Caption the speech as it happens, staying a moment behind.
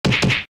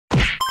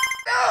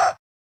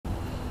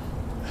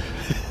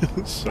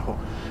So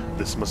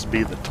this must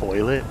be the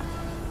toilet.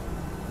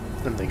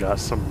 And they got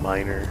some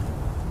minor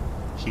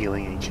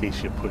healing in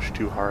case you push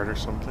too hard or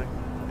something.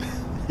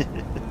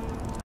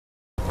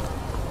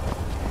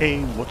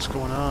 Hey, what's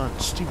going on?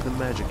 Steve the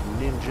Magic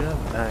Ninja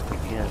back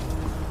again.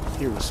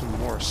 Here with some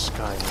more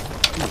Skyrim.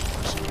 Ooh,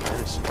 some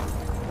medicine.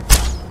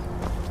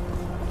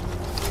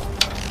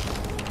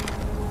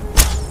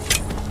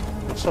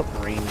 What's up,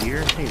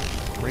 reindeer? Hey,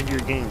 reindeer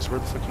games, where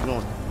the fuck you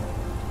going?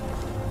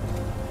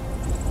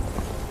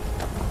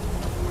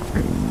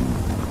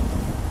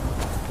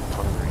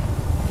 Hungry.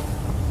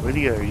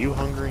 Lydia, are you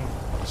hungry?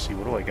 Let's see,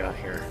 what do I got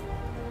here?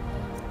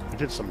 We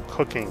did some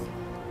cooking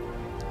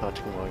not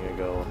too long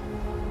ago.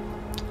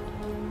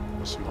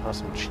 With some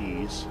awesome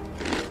cheese.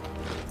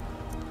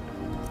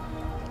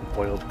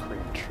 Boiled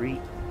cream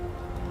treat.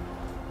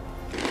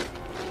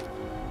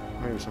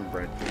 Maybe some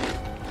bread.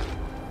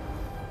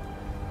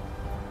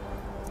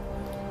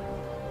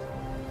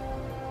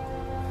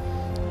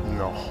 And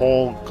a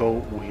whole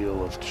goat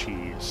wheel of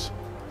cheese.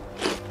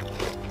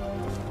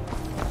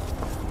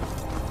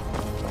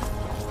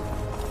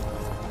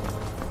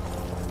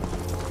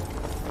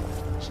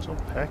 Still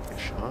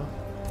peckish, huh?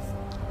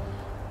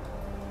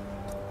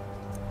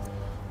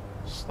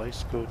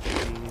 Sliced goat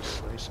cheese,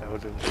 slice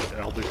out of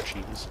elder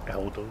cheese,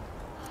 elder,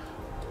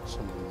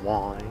 some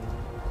wine,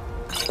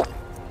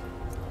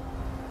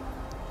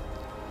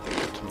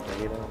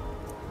 tomato.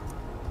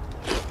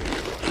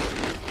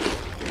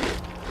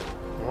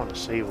 I want to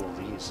save all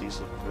these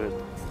look good.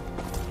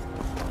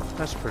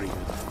 That's pretty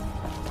good.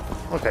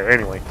 Okay,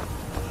 anyway.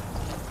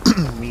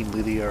 Me and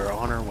Lydia are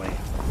on our way.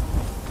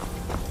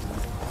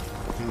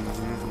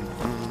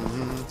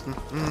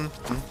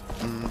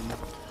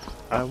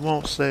 I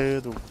won't say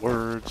the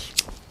words,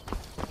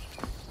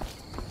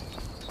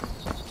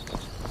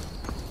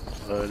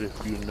 but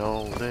if you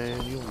know, then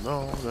you'll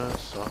know that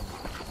song.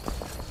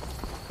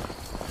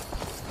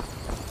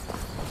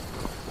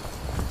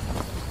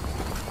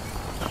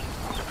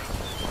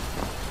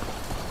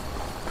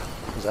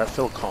 Is that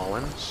Phil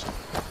Collins?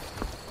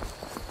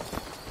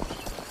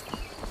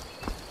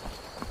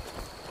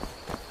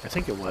 I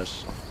think it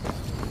was.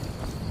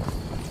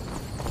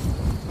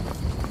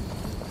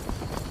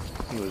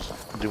 He was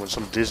doing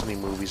some Disney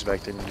movies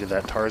back then. He did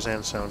that Tarzan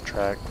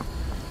soundtrack,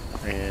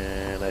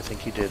 and I think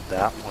he did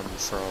that one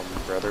from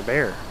Brother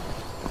Bear,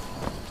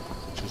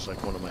 which is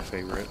like one of my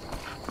favorite.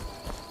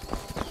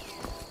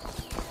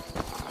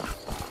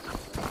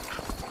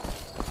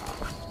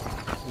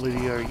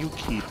 Lydia, are you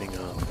keeping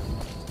up?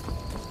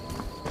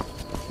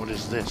 What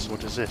is this?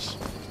 What is this?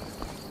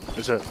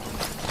 Is it a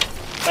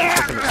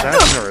fucking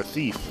assassin or a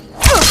thief?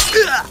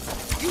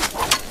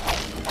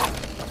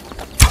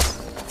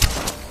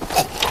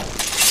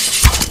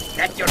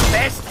 At your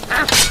best,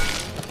 huh?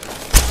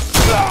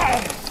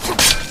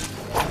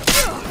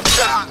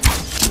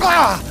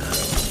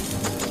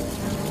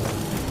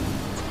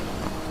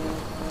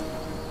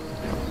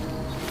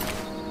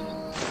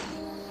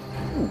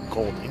 Ooh,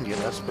 gold ingot,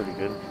 that's pretty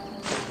good.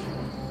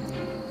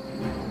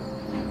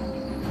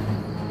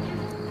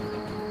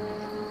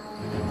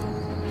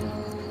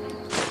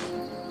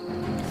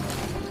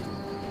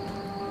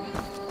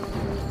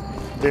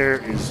 There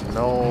is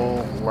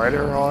no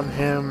letter on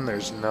him,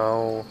 there's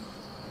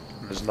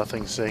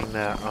nothing saying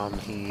that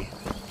he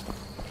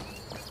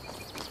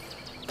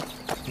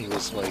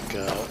was like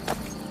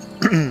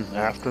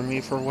after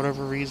me for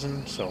whatever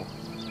reason, so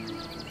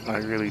I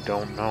really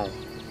don't know.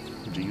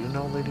 Do you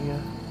know,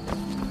 Lydia?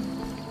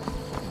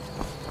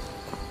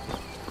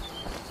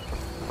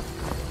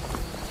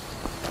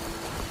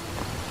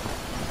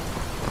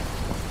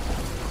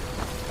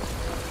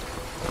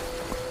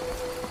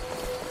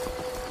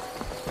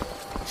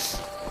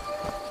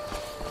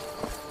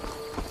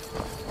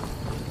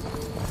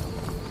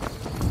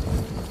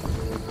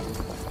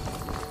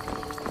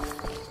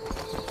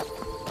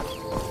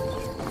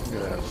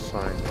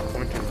 Sign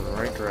pointing in the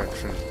right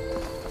direction.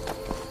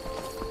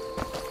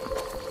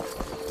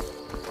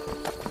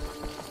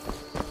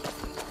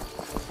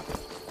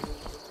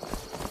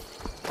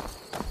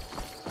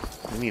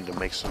 I need to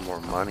make some more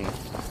money.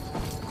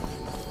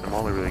 I'm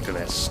only really good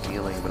at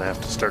stealing, but I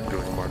have to start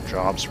doing more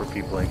jobs for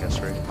people, I guess,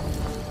 right?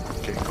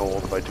 Get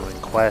gold by doing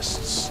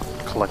quests,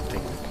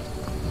 collecting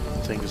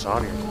things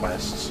on your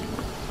quests.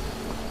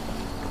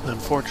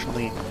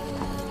 Unfortunately,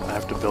 I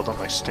have to build up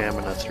my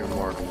stamina through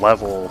more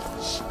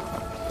levels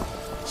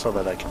so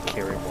that I can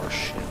carry more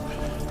shit.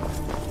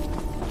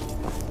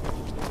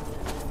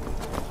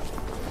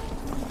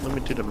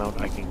 Limited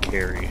amount I can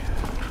carry.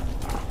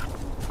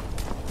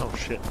 Oh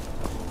shit.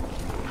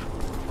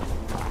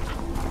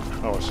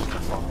 Oh, it's just a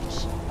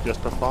fox.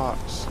 Just a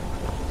fox.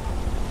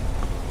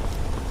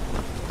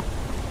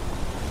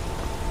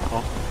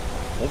 Oh,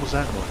 what was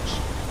that noise?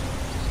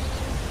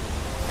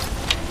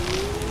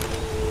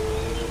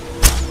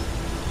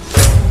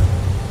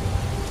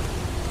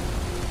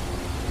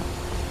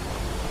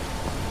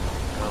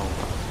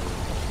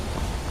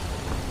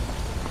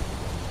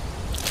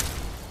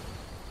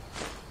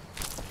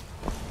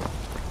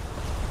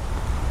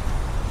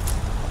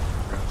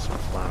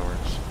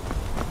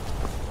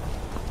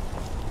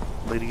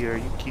 Lydia, are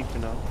you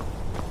keeping up?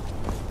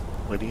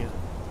 Lydia?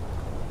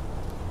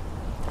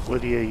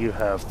 Lydia, you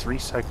have 3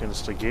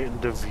 seconds to get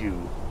into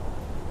view,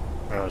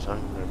 or else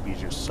I'm going to be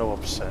just so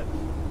upset.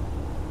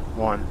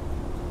 1,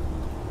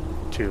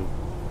 2,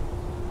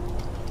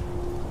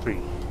 3.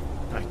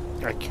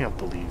 I can't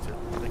believe it.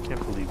 I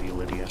can't believe you,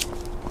 Lydia.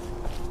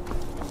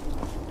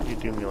 You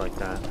do me like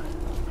that.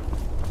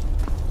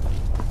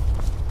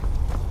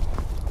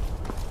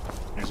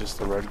 Is this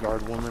the Red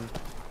Guard woman?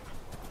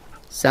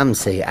 Some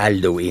say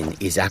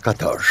Alduin is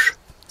Akatosh.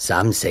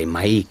 Some say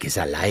Maik is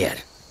a liar.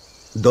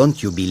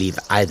 Don't you believe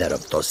either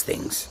of those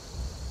things?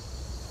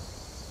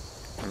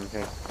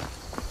 Okay.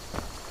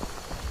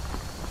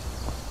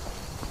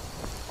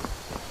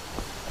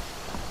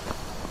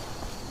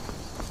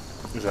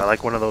 Is that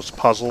like one of those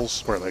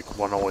puzzles where like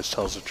one always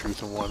tells the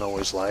truth and one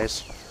always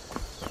lies?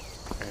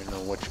 I don't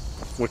know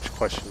which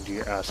question do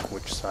you ask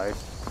which side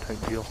type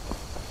deal.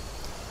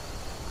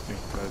 Okay,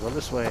 gotta go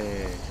this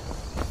way.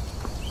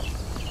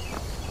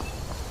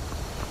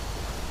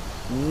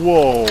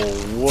 Whoa,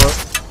 what?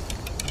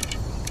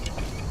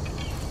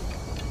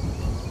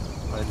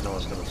 I didn't know I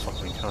was gonna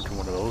fucking encounter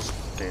one of those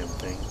damn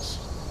things.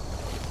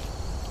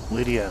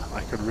 Lydia,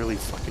 I could really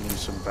fucking use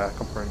some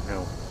backup right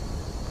now.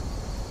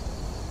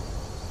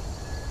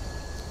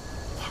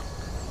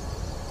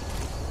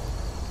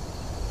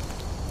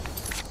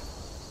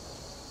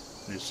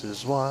 This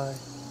is why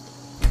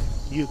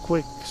you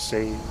quick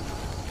save.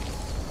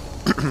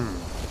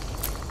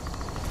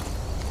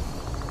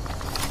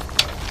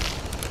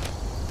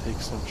 Take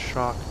some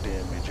shock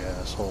damage,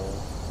 asshole.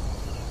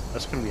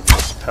 That's gonna be a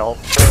nice pelt.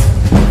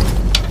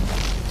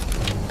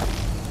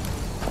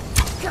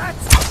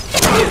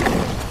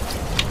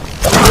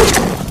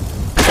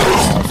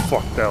 Oh,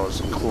 fuck, that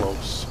was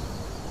close.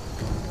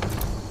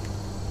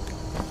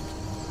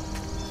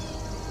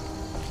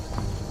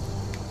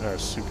 That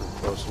was super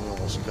close, we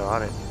almost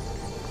got it.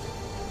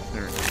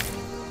 There it is.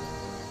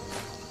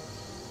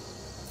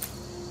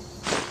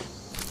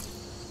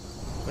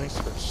 Thanks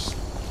for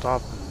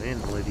stopping in,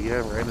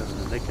 Lydia. Right in the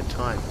nick of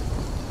time.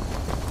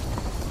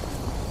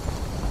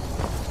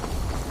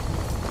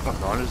 I'm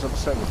not as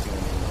upset with you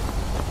anymore.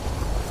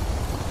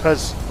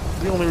 Because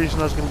the only reason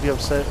I was going to be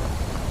upset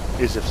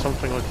is if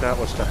something like that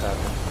was to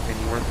happen and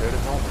you weren't there to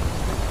help me.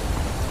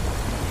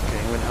 Can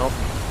anyone help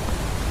me?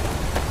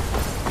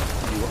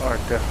 You are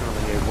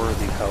definitely a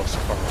worthy house,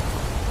 Carl.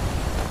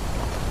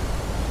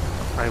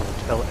 I will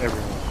tell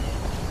everyone.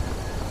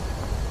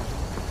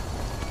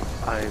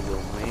 I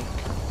will make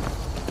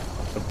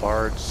the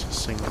bards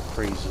sing the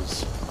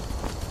praises.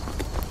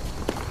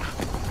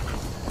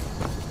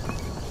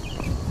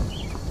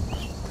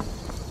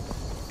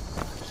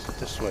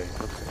 This way,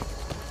 okay.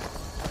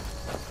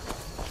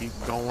 Keep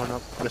going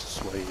up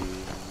this way.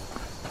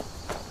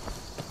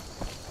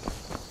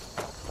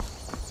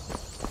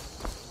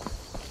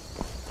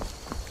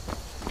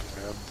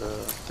 Grab the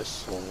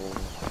thistle.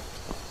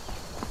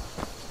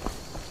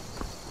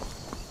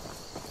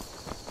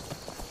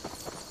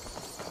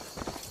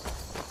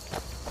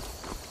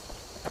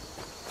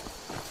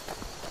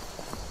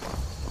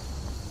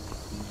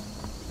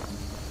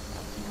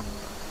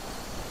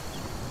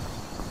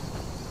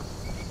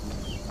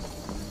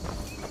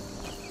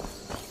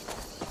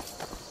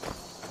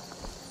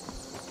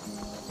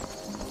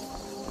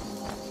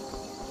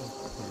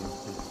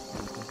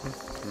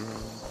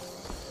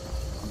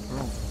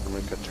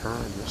 Make a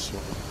turn this way.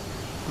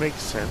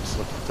 Makes sense.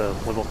 Look at the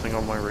little thing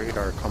on my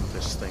radar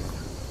compass thing.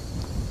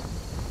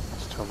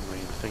 Just tell me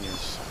the thing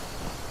is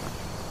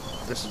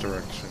this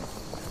direction.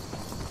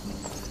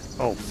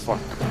 Oh fuck.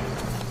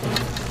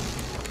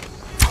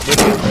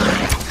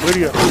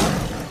 Lydia!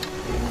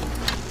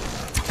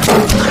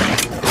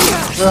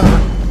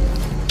 Ah.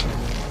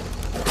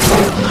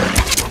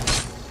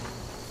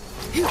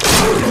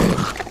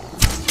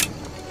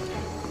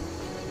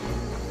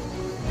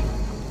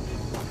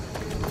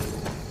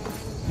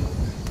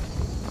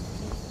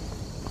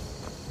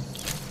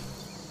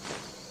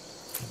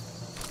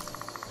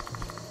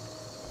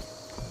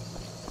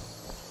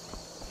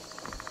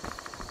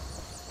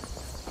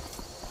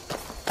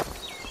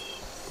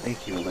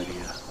 Thank you,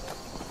 Lydia.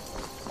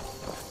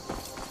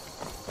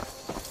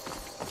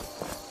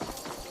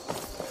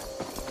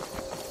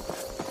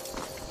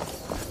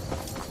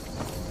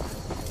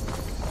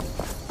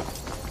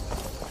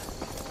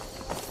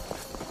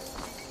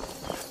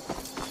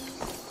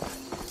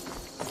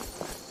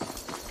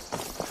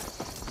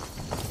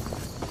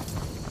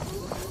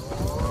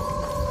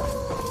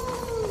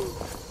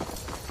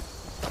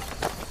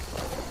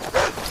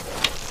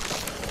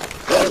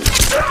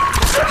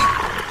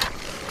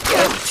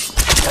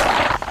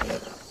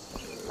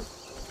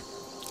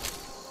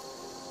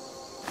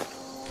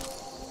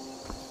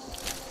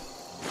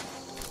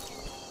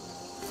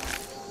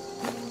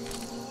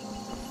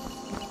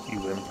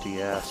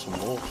 Empty ass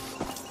wolf.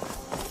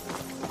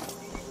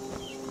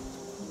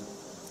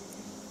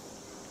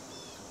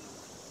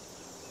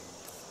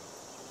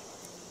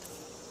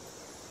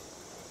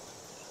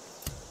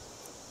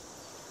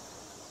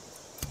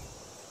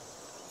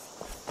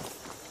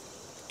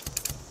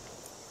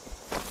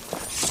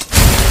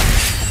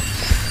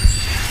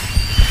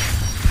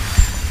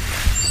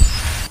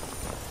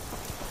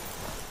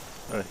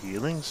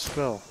 healing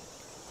spell.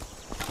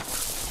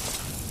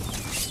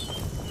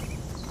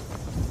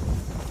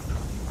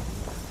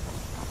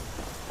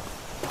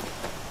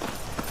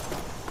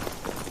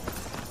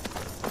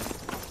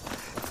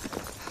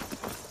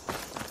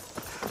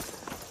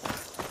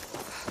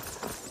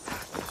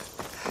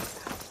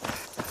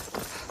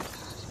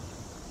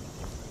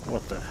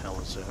 What the hell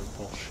is that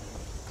bullshit?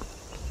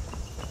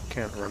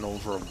 Can't run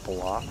over a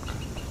block.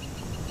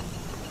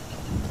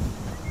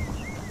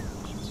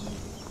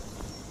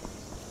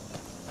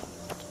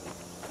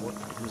 What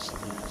is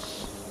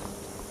this?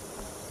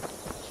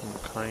 Some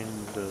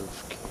kind of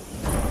cave.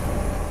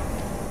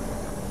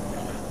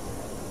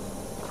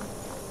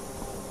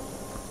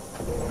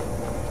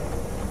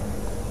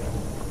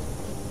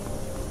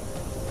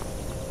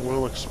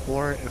 We'll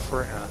explore it if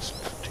we're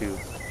asked to.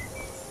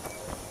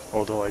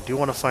 Although I do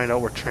want to find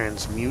out where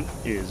transmute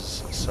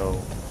is, so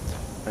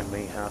I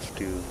may have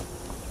to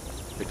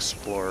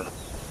explore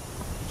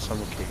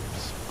some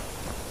caves.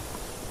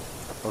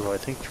 Although I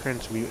think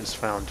transmute is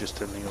found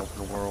just in the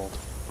open world.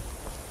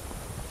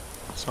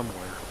 Somewhere.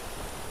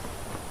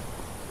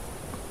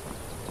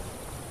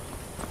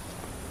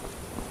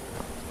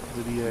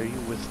 Lydia, are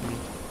you with me?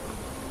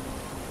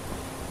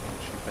 Oh,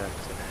 she's back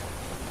there.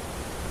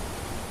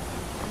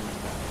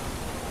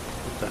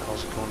 What the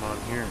hell's going on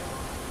here?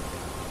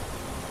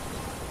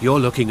 You're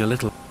looking a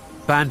little...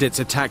 Bandits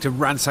attacked and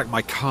ransacked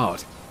my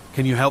cart.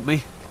 Can you help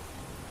me?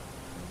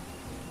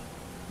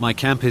 My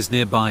camp is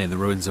nearby in the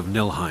ruins of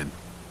Nilheim.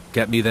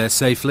 Get me there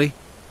safely,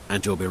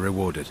 and you'll be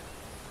rewarded.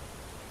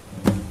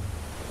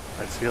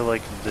 I feel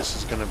like this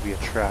is gonna be a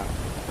trap.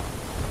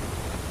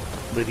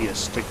 Lydia,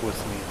 stick with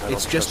me.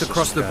 It's just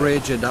across the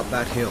bridge and up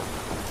that hill.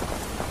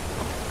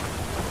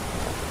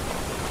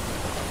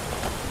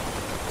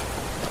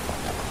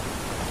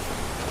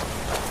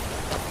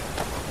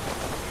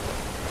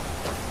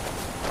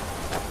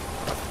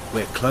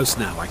 We're close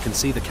now. I can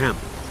see the camp.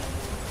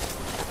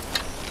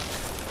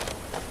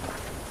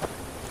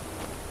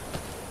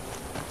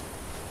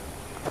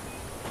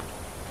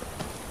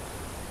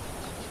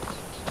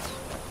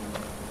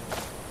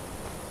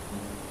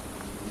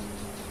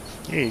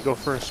 Yeah, you go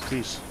first,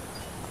 please.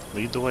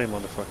 Lead the way,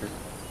 motherfucker.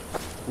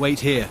 Wait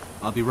here.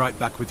 I'll be right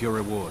back with your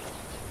reward.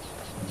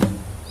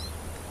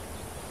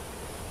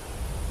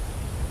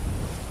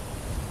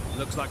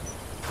 Looks like...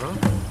 Huh?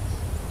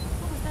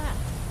 What was that?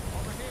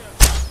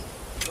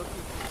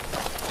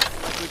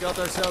 We got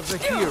ourselves a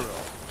hero.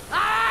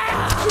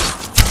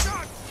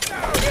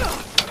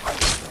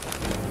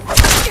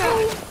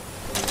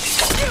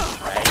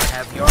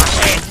 Have your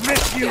head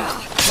Miss you!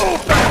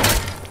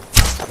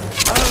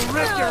 I'll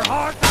rip your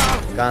heart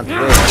out! Can't wait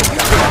to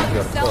cut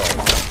your throat.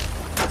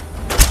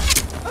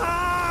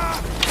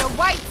 The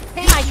white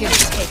pig! I can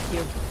take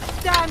you.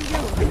 Damn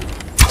you!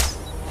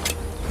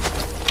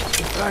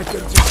 I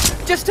can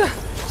Just a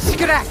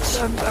scratch.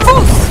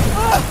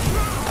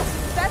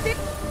 That's it?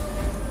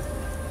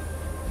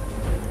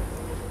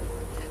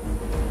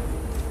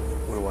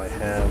 What do I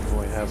have?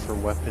 What do I have for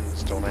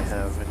weapons? Don't I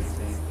have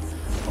anything?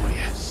 Oh,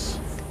 yes.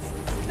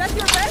 That's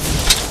your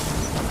best?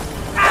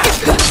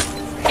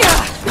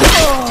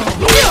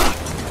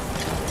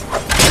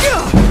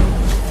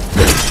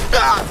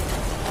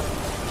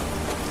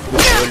 It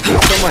will be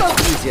so much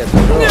easier to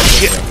roll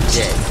with them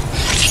dead.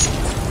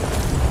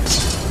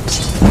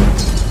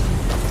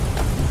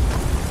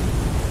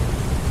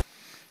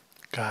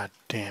 God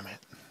damn it.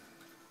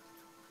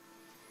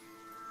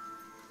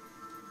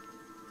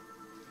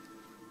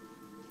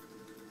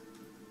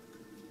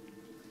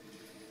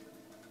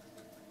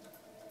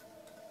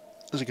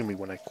 This is gonna be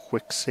when I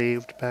quick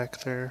saved back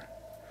there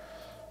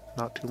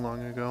not too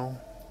long ago.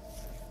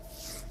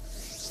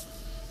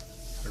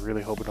 I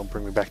really hope it don't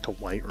bring me back to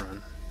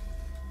Whiterun.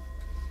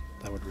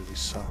 That would really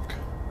suck.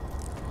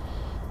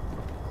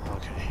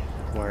 Okay,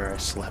 where I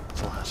slept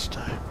the last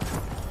time.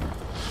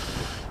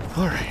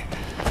 Alright,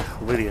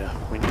 Lydia,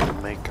 we need to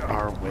make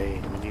our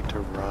way. We need to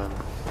run. No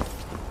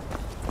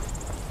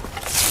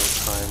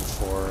time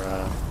for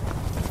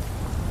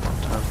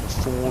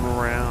fooling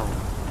around.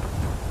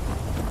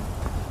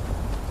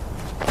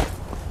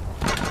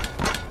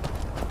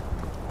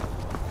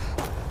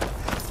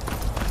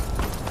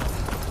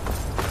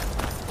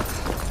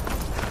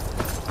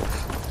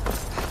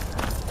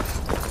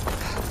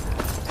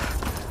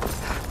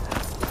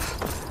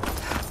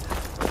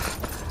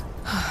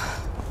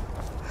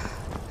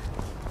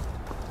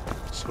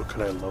 So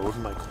could I load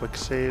my quick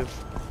save?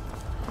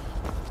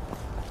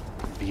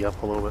 Be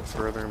up a little bit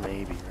further,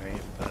 maybe,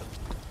 right? But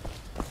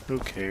who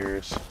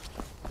cares?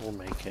 We'll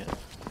make it.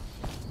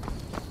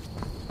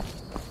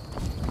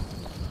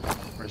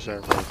 Where's that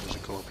road? Does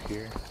it go up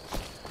here?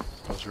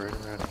 It goes right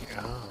around here.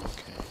 Oh,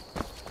 okay.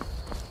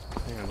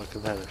 Yeah, look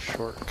at that, a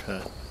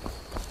shortcut.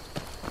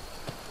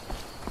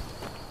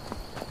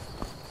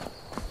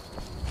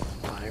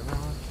 Iron?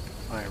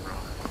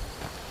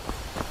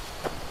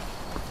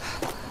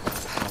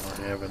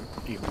 I haven't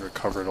even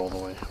recovered all the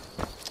way.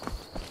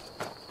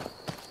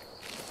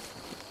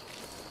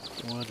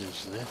 What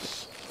is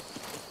this?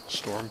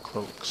 Storm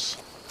cloaks.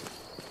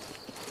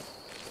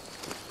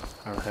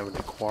 I don't have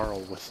any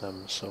quarrel with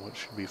them, so it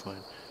should be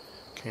fine.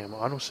 Okay, I'm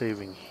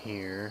auto-saving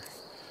here.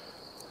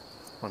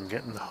 I'm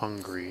getting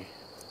hungry.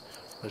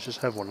 Let's just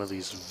have one of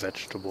these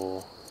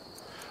vegetable...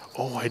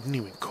 Oh, I didn't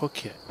even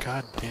cook yet.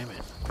 God damn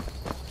it.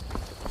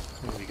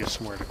 Maybe get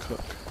somewhere to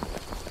cook.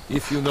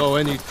 If you know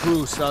any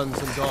true sons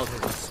and daughters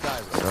of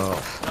Skyrim, So,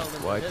 tell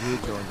them why to did hit you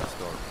me. join the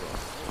Stormcrow?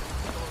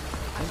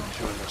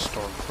 Join the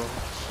Stormcrows.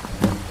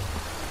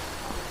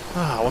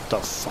 Ah, what the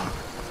fuck?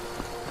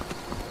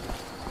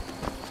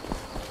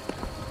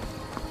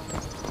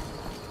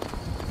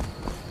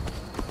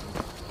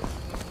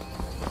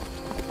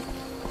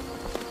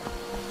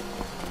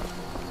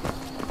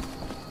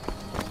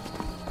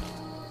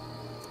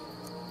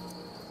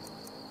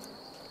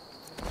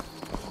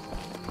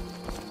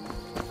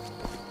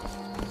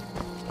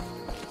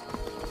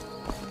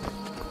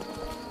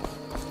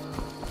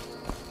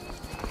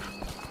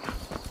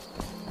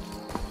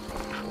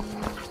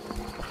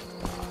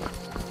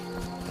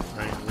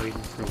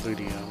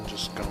 Lydia, I'm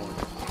just going.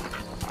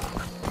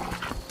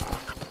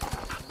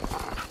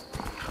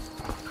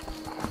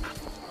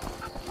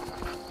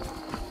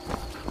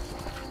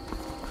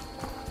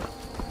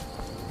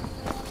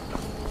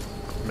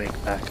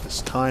 Make back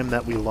this time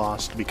that we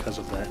lost because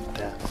of that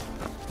death.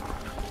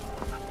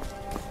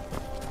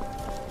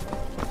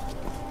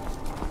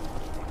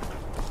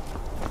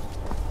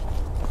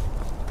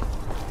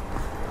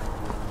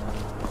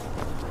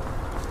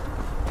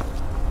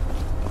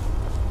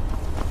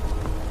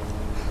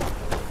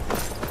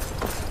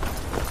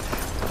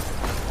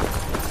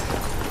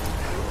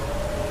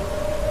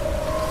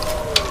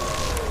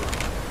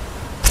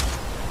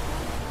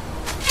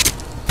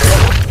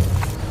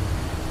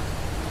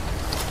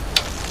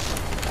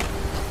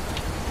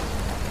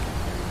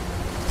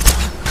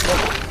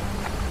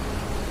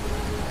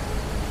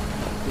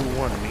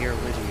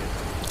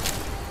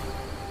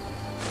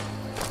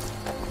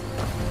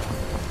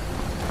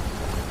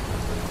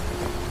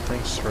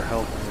 Thanks for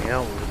helping me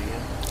out, Lydia.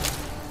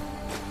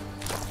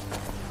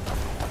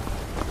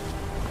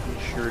 You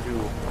sure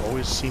do.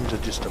 Always seem to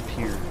just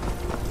appear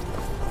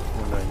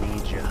when I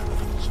need you.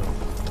 So,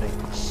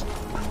 thanks.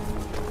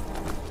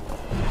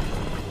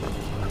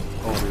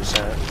 Oh, there's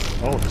that.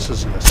 Oh, this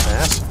is an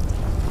assassin.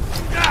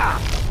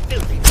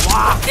 Filthy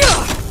wop!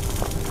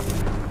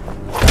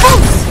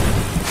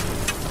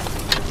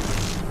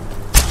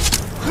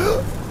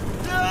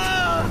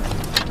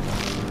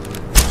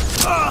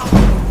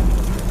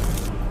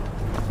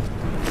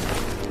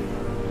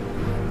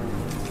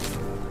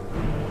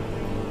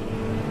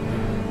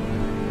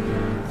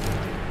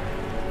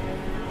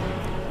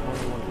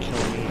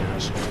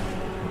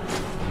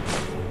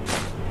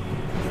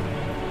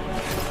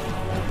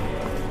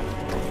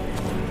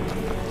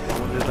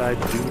 I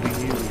do to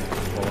you?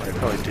 Well, I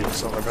probably did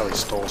something. I probably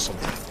stole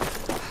something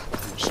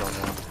from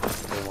someone.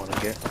 They want to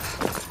get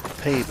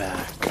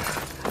payback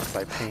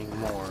by paying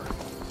more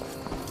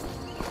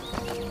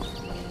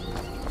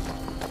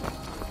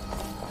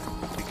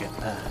to get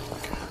back.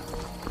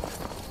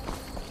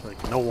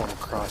 Like, no one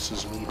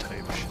crosses me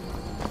type shit.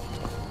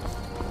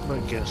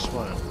 But guess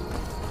what?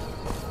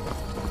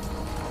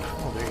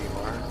 Oh, there you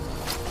are.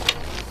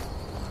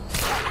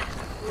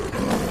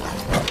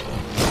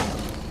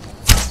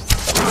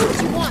 What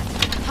you want,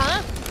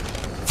 huh?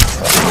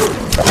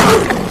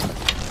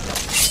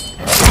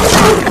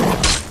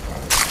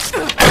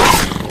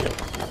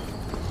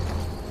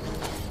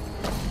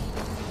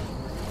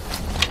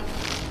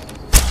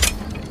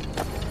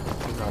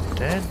 You're not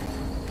dead?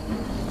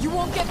 You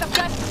won't get the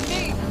best of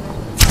me!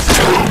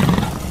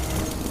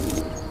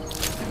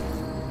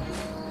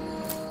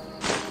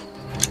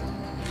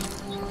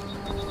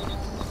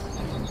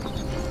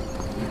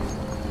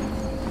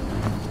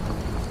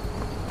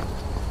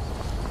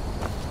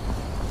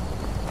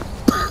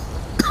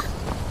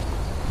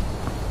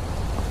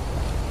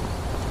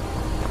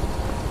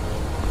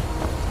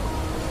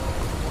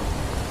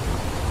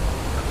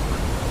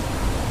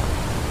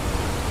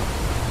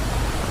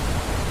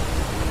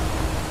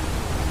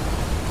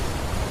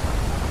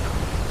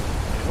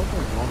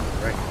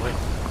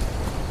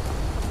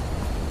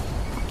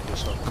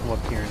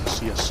 Up here and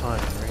see a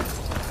sign, right?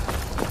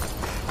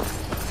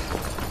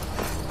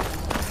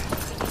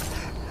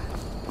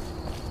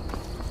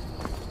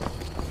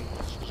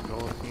 Let's just go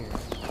up here.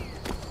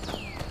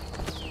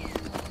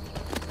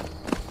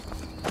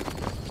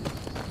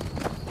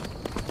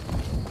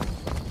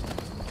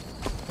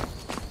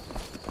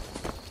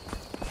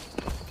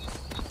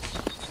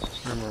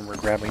 I remember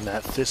grabbing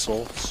that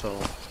thistle, so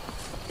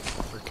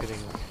we're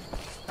getting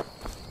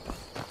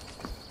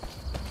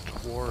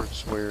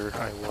towards where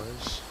I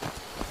was.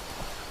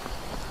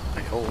 I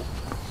hope.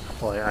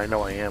 Well, I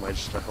know I am. I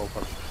hope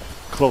I'm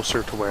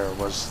closer to where I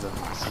was than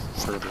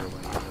further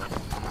away, you know.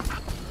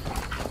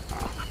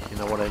 You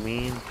know what I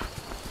mean?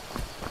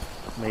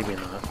 Maybe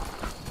not.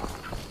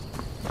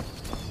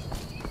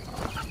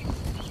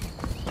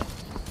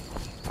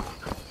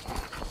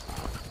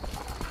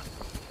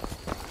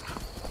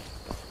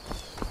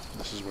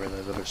 This is where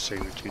that other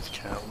saber-toothed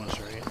cat was,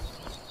 right?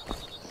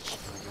 So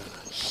I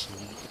gotta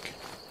sneak.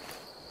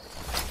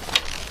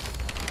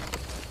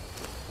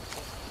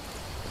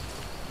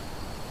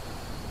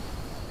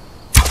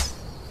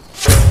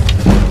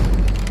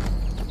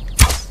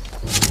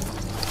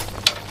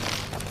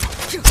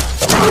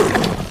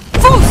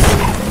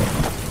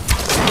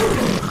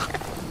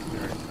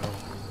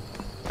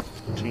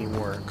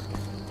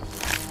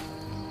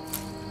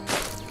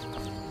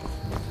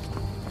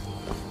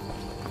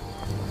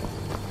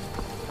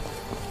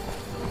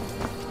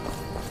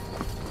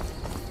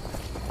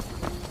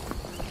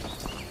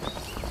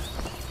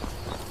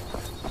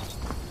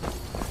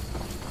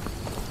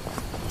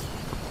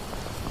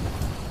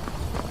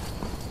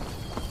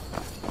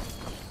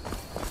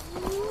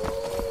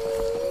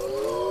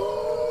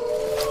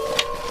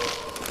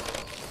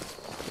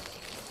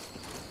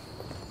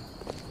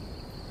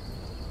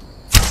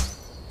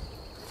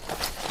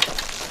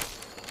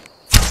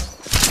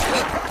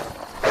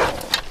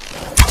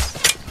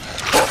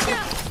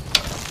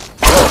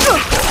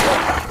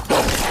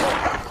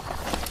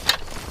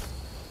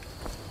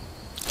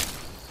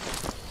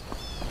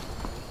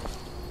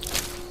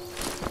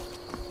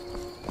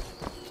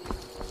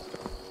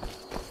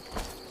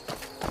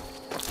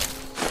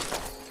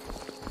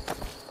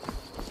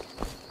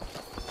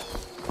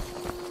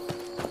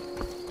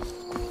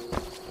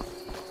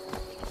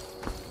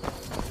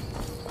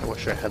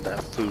 Wish I had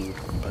that food,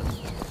 but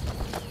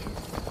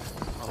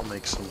I'll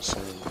make some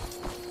soon.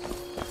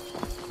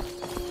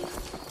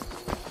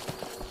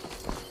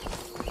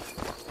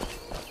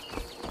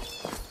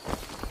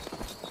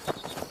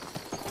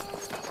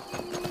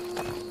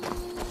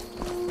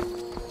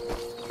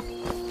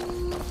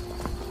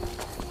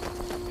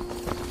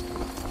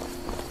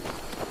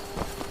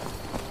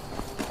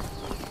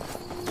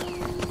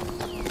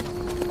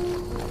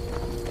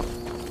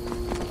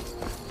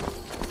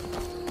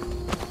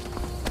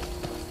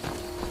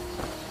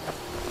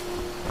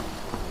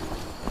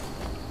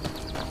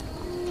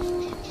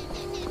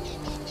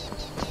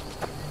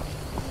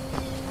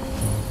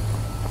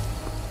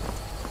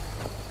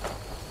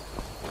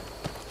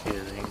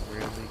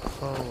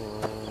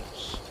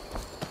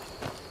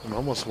 I'm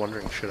almost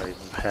wondering, should I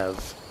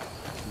have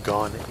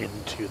gone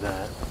into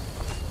that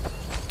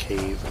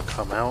cave and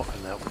come out,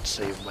 and that would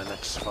save my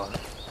next spot.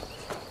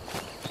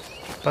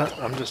 But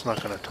I'm just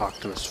not going to talk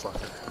to this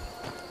fucker.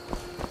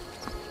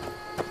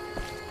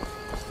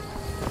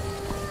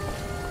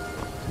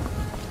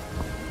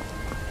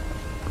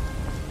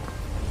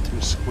 Too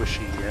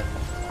squishy yet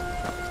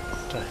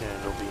to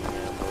handle being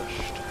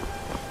ambushed.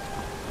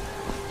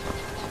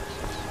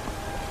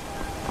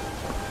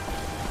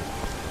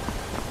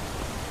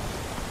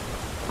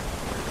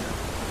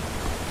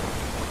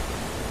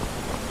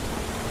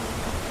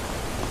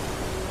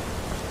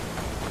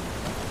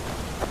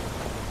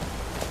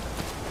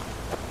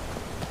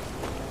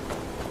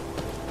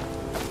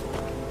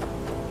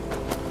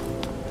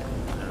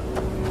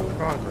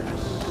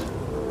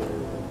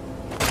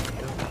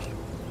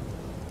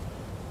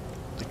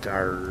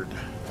 Guard.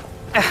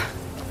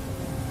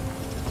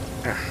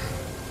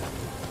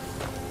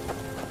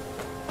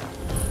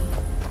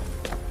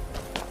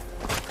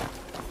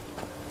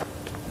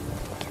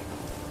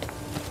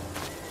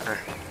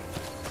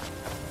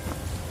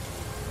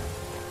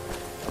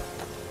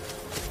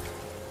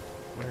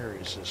 Where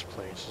is this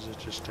place? Is it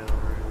just down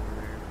right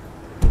over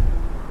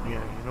here?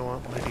 Yeah, you know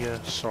what, Lydia?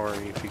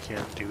 Sorry if you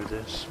can't do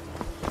this.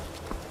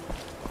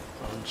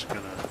 I'm just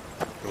gonna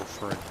go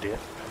for a dip.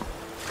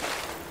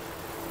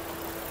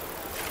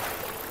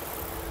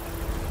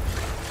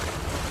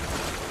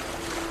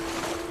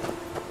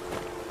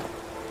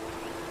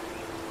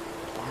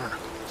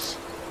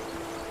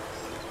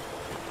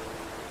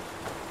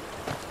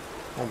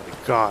 Oh my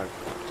god,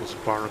 those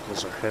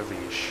barnacles are heavy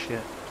as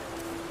shit.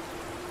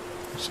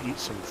 Let's eat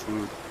some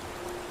food.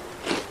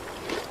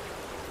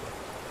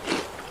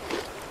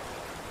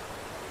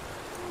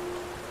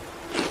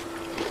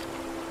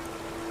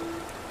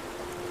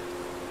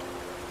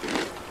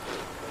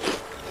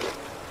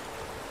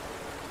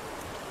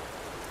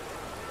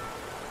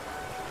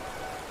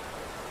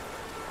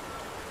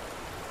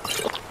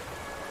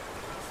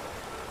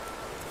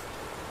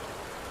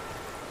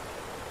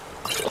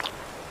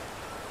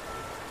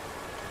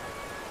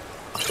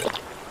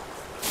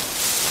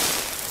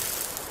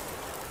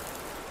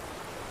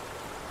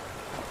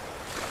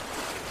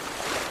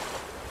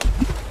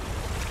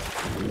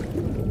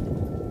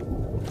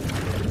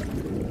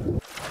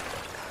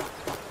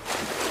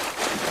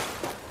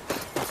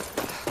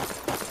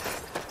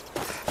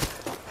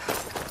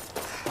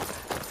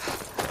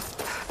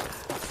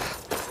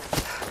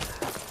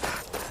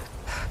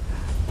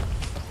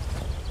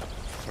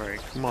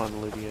 Alright, come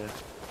on, Lydia.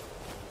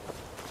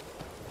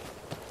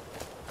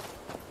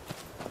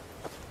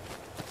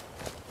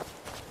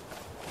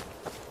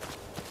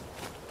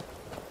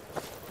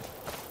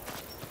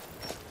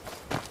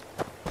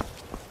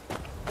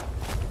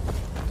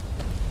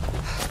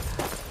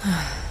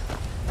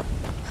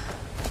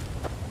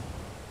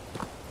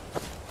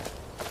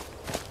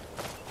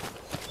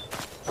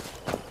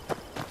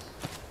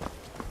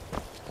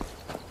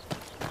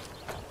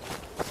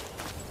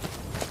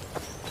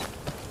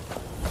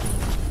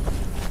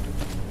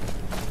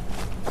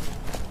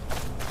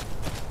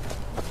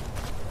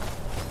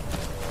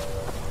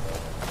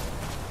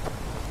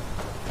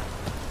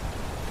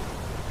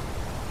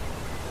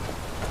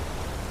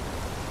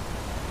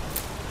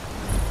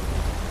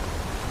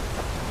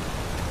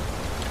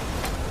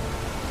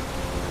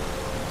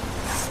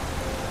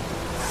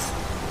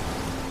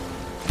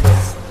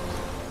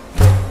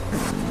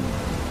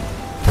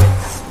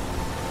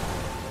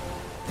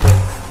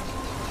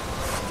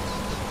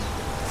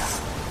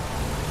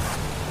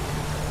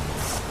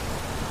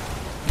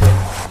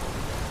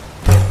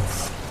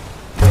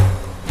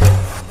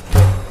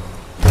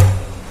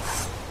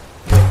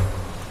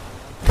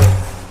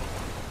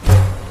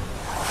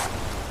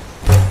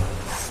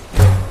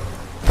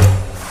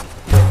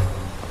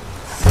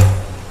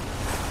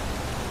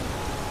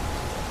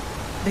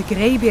 The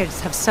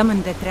Greybeards have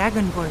summoned the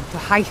Dragonborn to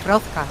High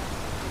Hrothgar.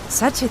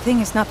 Such a thing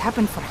has not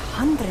happened for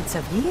hundreds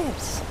of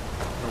years.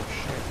 Oh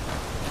shit.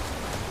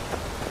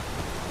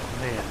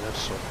 Man,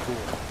 that's so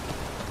cool.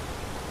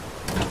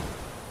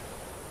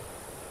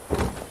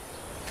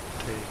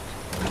 Take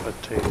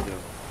potato.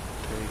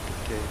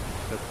 Take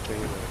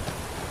potato.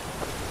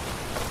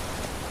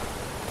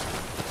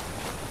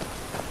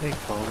 Hey,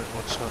 Comet,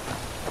 what's up?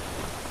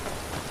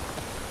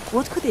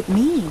 What could it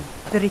mean?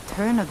 The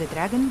return of the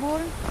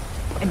Dragonborn?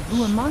 And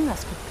who among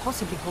us could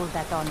possibly hold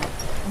that honor?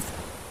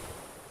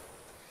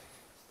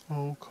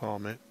 Oh,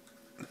 Comet.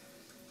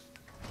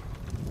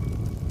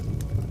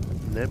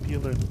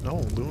 Nebula. No,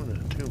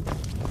 Luna, too.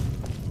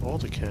 All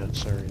the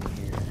cats are in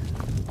here.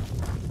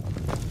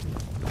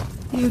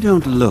 You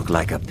don't look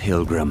like a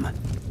pilgrim.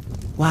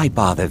 Why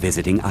bother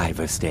visiting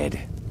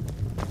Iverstead?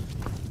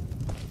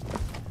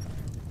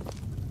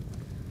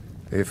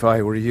 If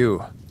I were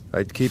you,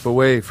 I'd keep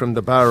away from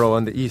the barrow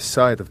on the east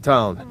side of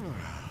town.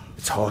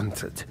 It's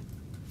haunted.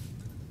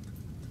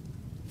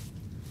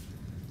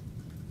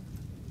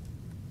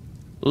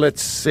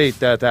 Let's sate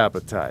that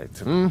appetite,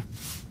 hmm?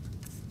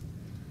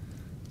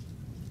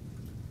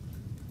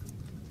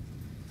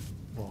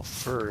 Well,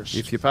 first...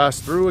 If you pass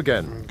through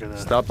again,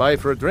 stop by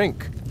for a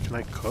drink. Can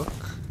I cook?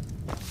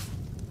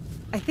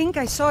 I think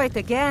I saw it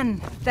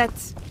again. That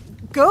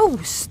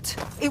ghost.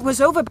 It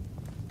was over...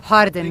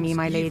 Pardon me,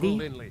 my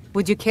lady.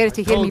 Would you care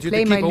to hear me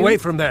play my lute? Keep away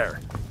from there.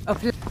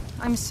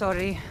 I'm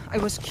sorry. I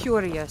was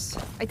curious.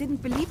 I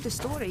didn't believe the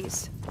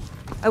stories.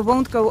 I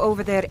won't go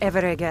over there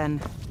ever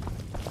again.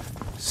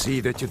 See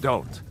that you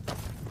don't.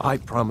 I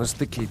promised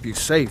to keep you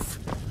safe,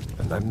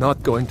 and I'm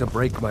not going to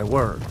break my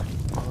word.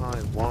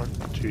 I want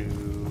to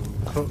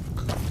cook.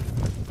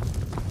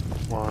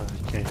 Why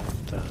can't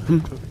I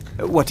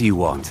cook? What do you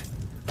want?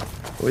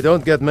 We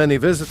don't get many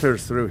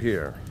visitors through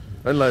here,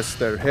 unless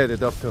they're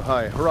headed up to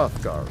High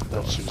Hrothgar.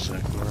 That's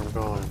exactly where I'm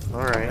going.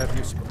 Alright. Have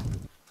you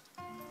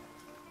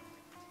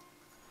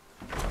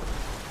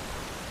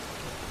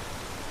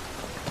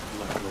I'm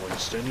not going to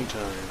waste any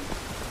time.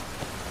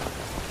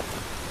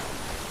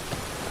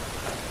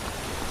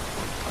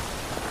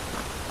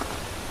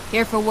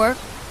 Here for work?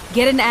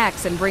 Get an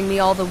axe and bring me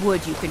all the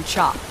wood you can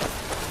chop.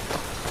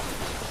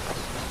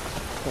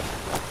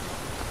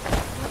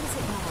 What is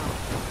it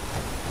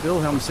now?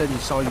 Wilhelm said he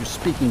saw you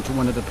speaking to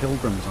one of the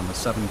pilgrims on the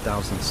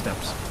 7,000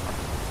 steps.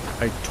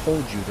 I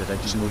told you that I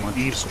didn't want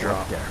you to go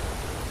up there.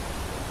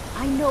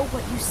 I know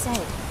what you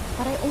said,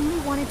 but I only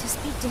wanted to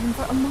speak to him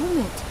for a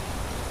moment.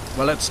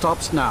 Well, it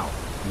stops now,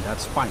 and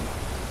that's fine.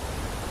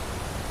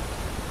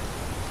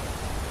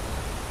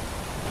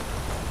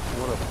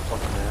 What a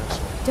fucking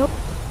asshole. Don't...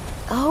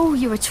 Oh,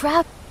 you're a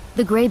trap.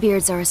 The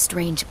Greybeards are a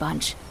strange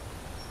bunch.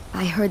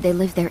 I heard they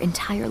lived their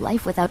entire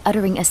life without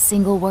uttering a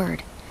single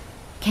word.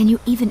 Can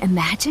you even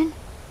imagine?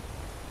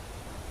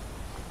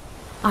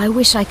 I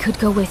wish I could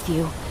go with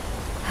you.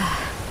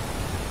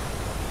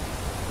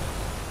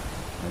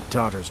 My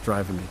daughter's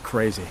driving me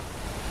crazy.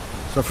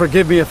 So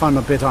forgive me if I'm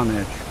a bit on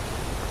edge.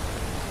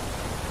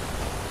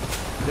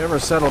 You ever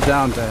settle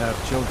down to have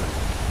children?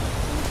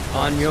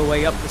 On your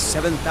way up the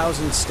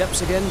 7,000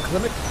 steps again,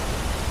 Clement?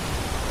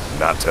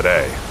 Not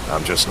today.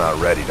 I'm just not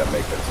ready to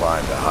make the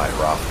climb to High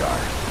Hrothgar.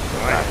 The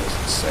path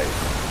isn't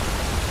safe.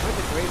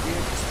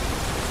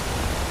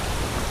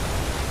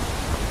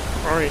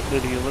 Alright,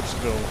 Lydia, let's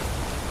go.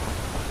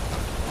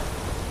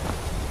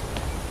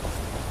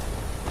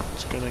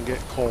 It's gonna get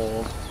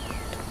cold,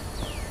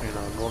 and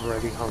I'm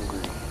already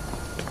hungry.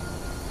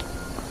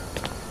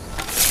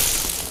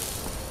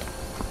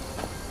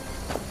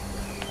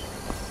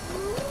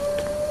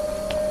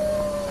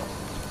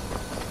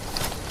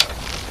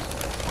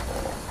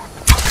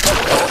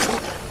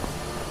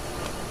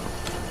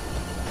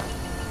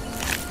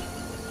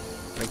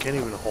 I can't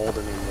even hold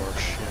any more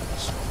shit,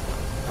 so.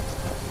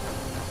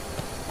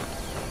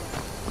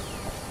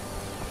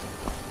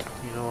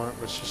 You know what,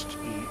 let's just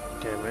eat,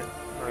 damn it.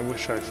 I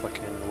wish I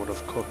fucking would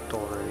have cooked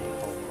already.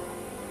 Oh.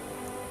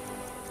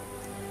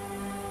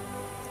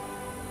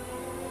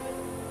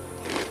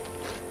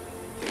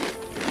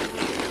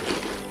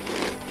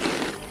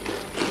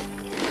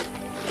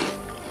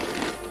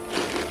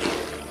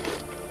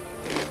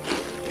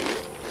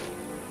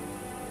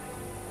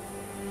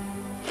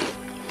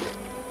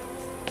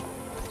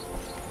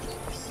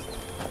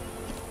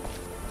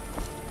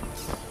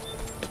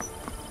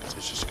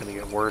 It's just gonna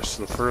get worse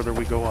the further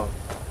we go up.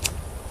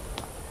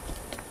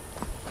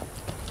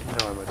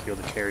 Now I might be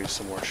able to carry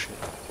some more shit.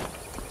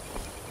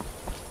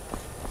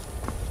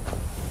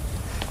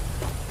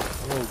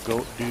 Hello,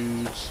 goat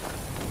dudes.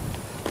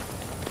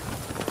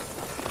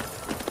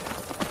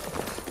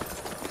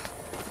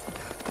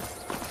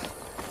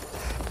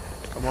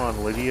 Come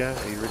on, Lydia.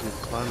 Are you ready to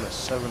climb the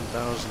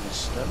 7,000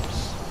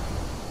 steps?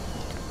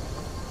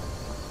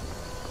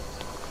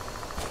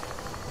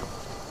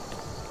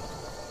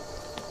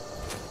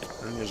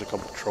 I think there's a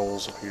couple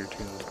trolls up here,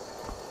 too.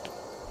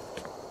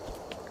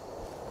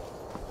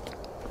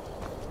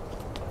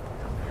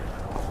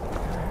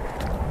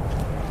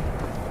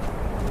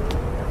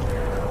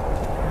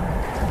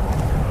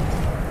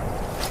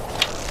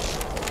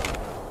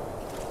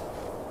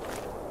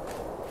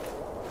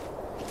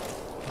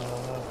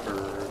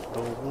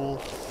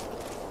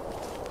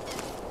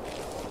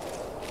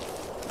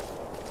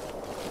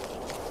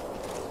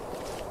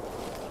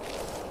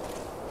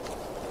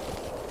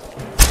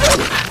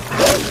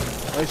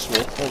 Nice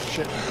wolf. Oh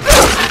shit.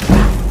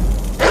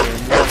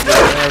 And not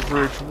your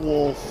average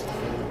wolf.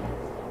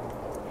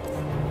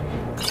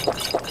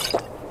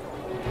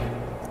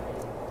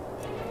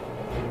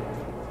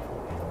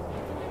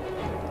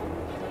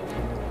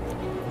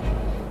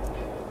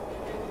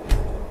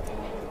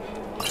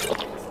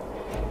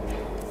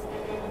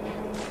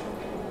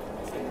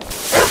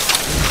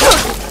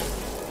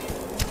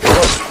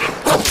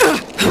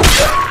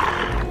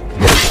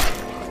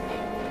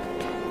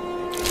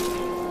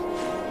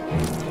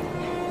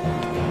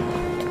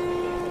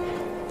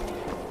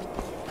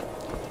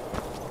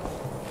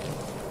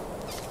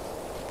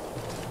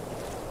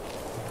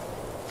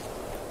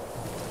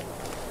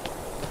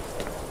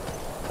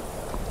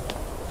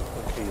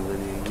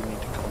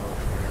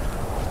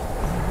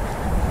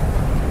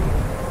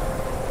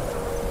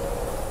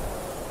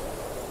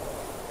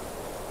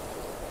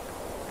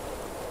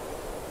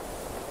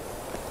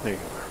 There you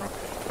are, okay.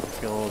 I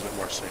feel a little bit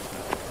more safe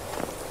now.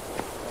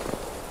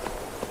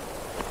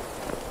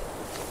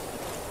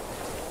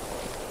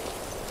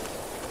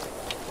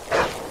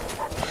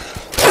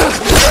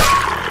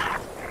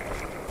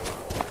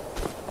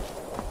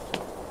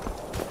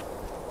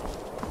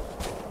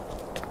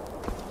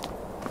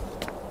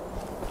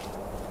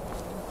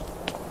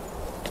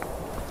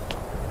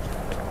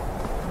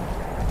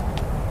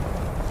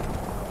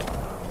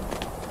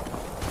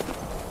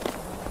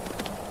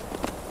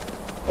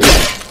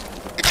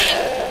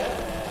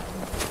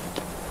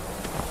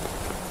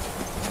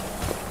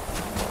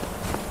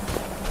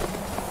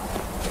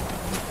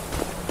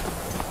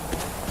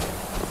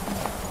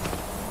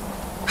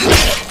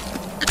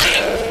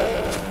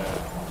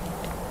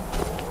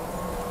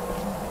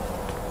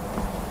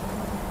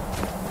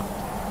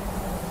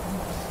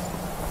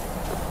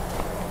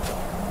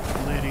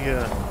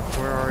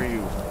 Where are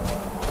you?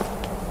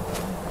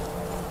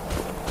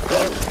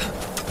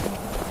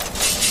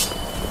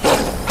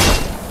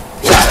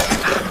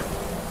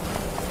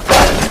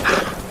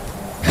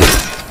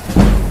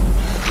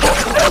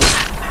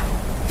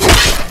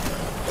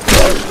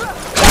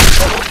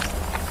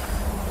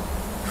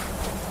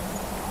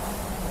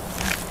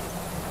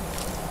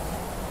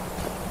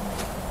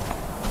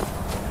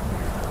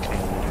 Okay,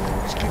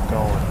 let's keep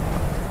going.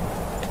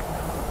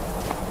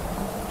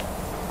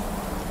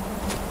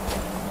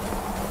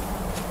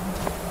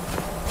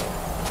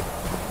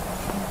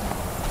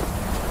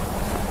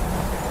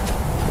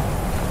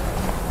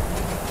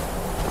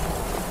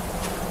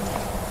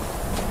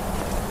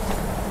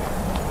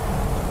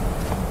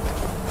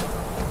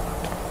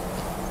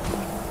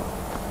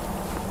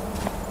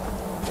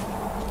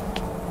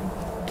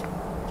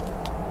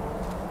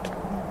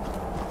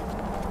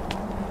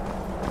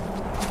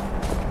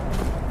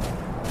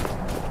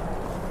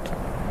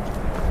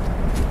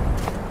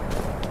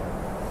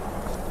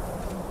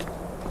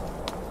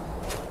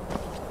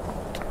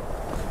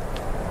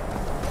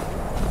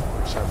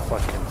 That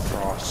fucking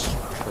frost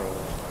troll.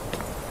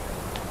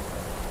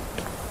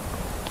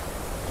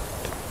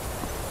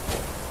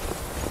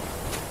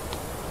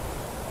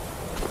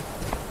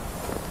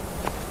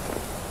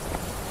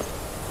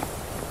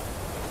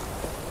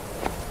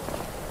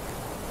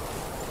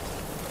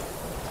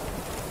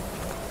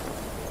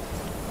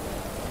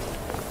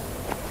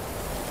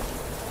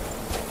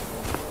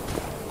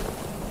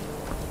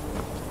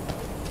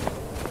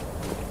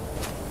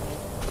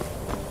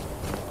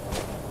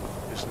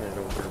 Isn't it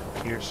over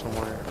here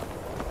somewhere?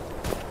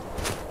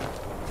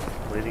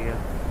 Lydia?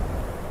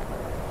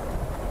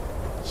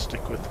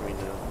 Stick with me now.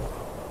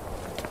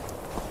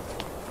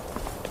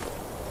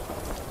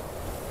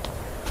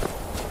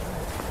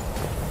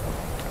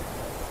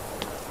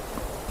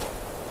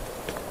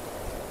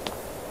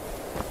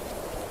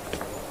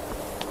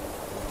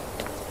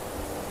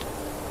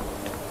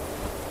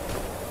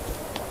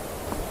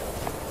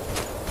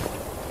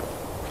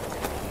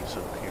 He's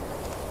up here.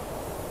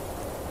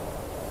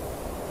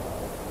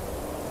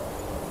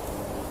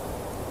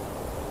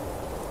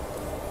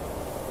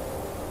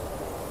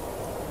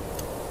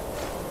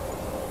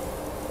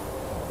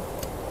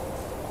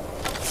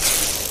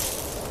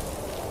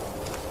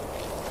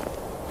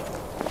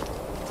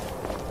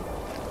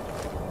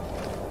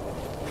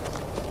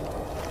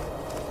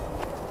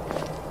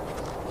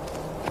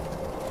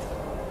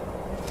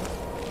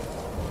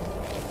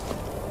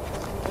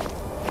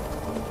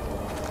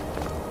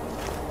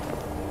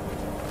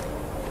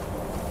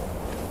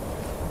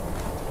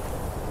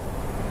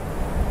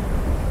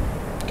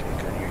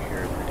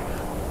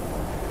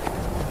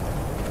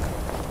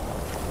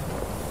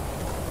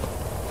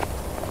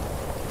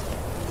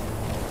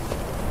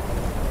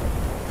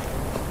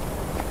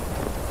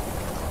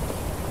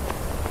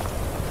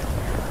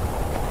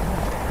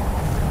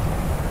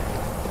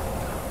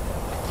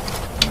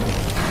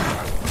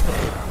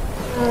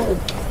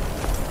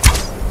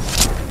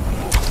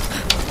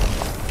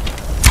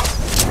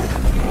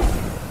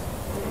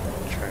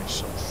 Try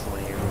some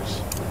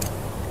flames.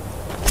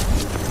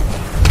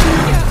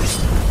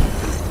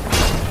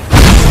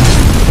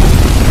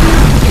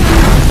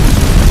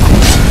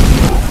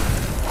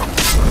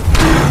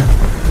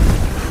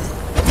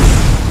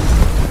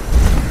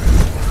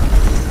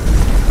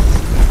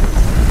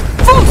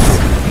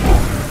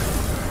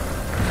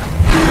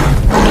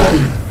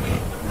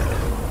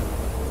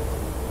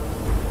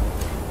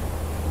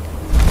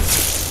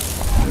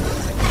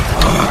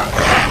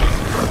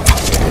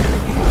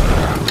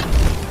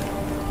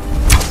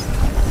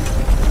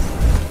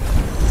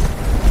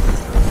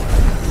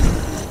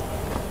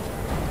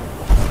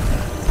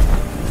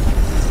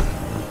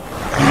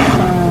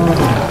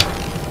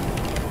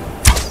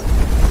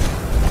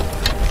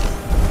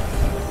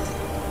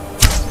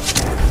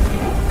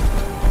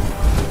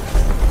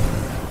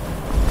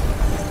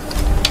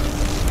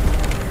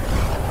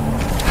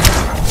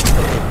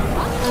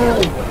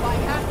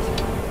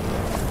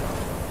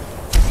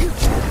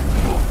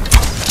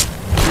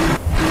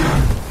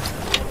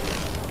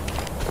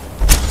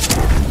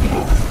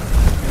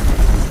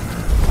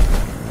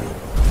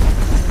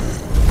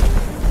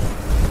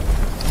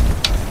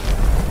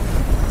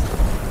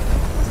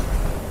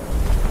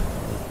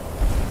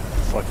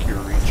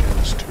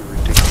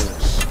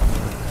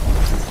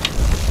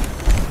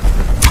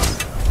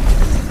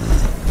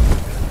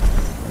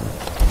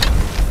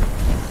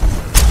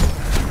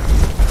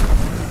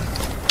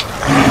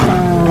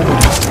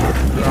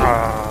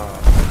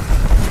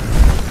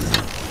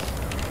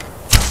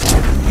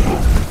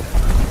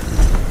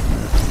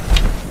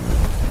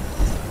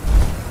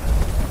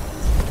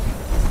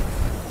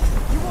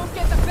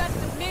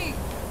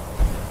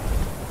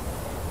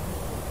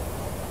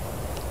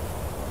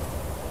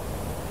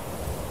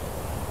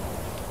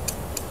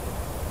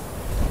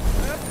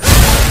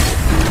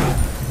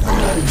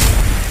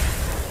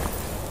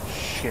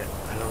 Shit,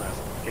 I don't have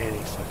any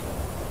fucking...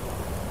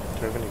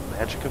 Do I have any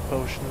magicka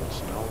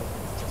potions? No.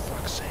 For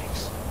fuck's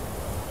sakes.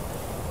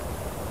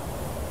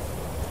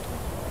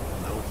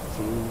 No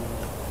food.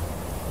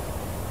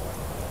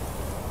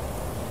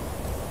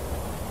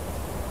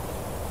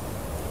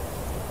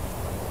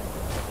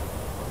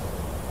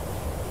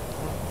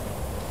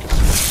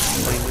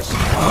 Clean this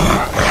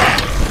up.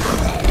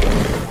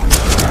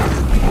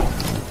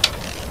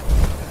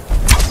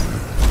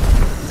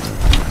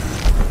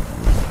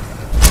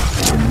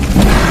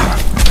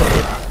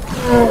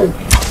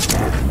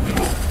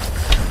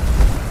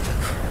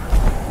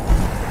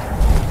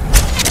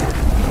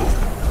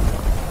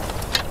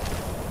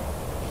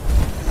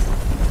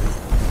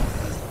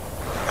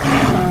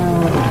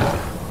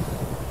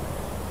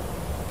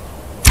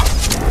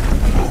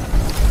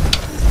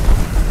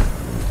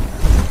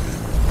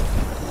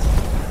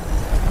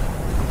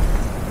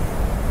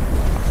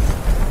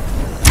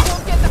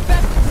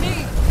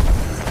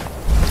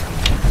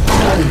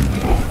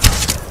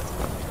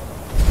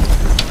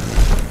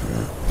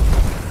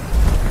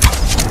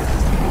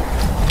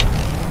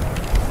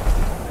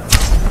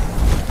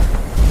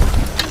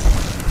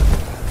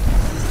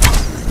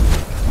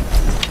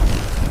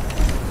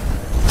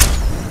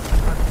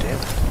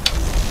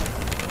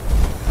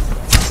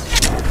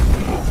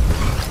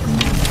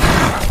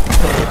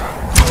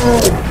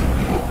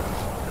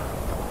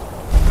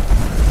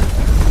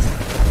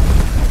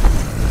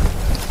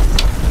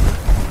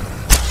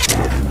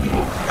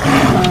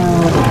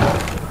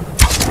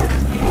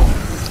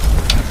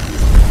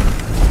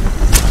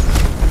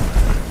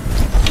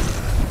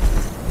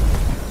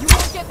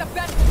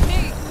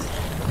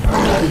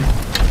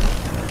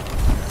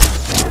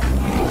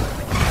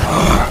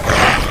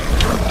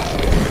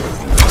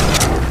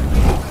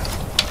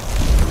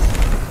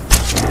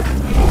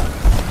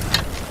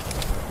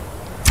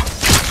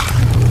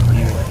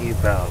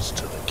 Bows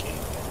to the king.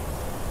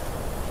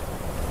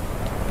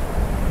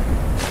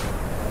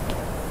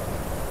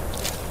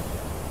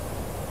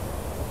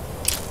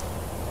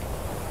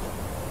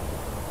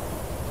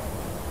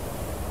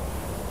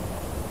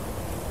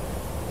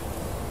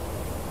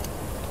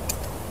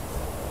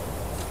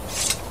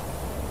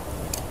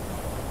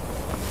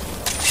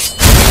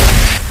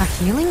 A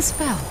healing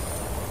spell?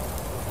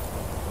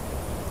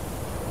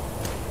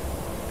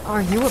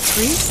 Are you a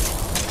priest?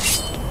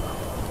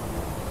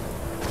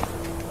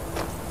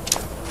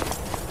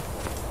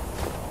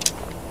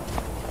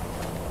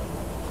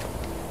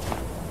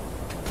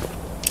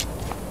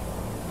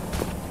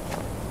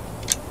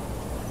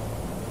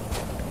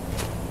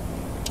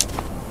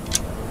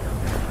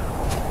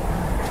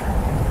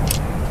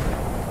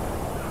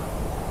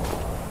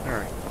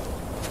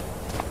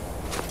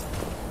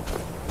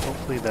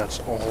 That's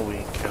all we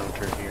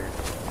encounter here.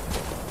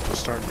 It's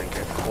starting to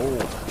get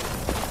cold.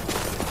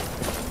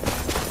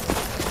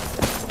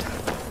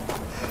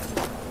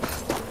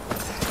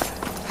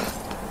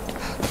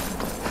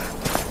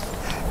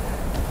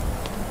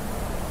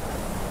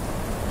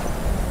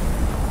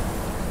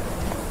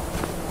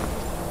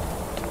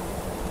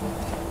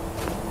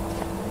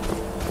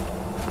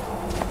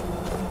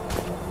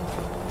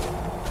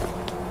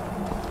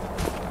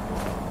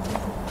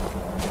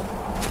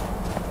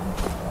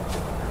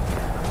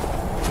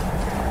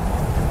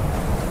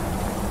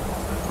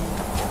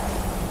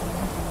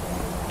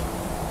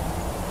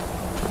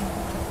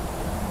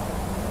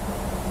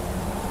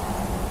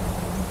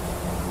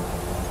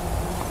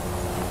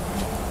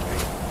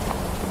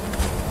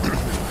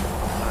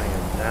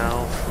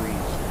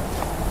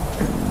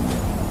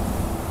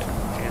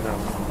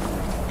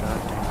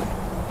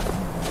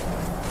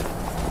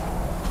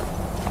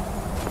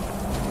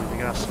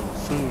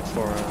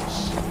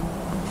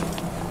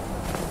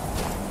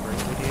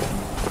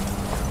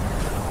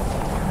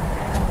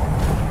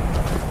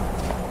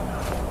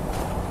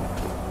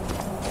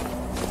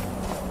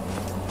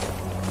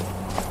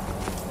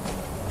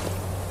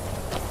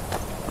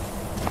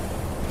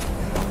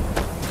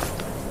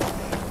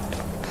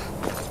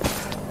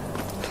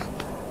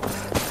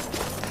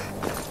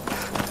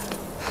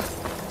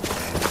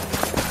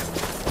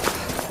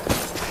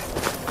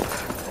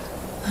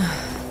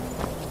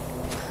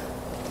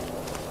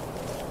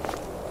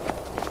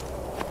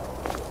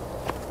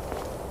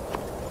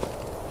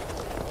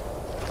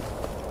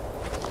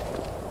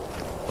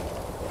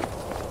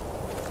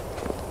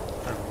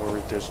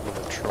 There's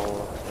another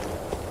troll up there.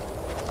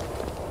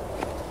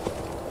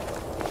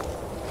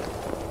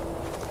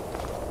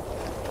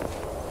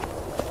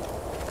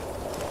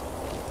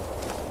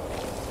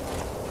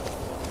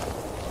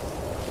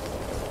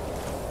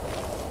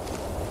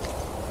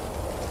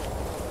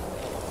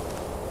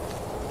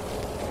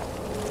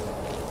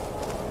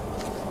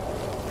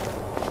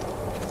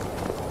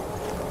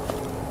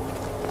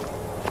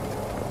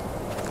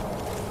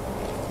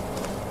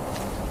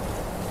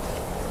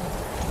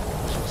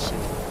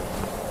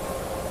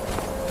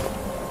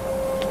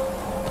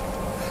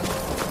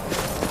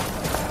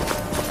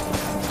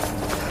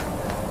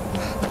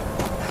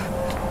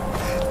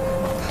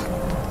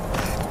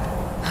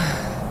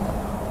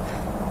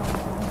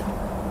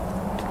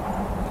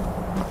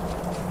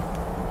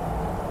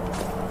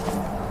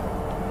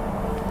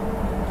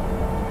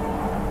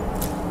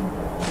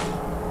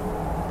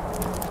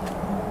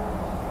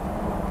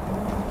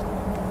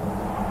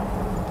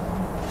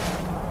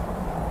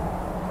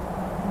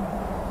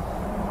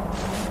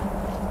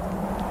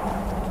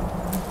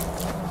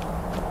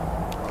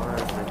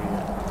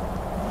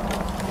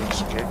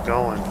 Keep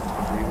going.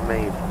 You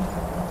made it.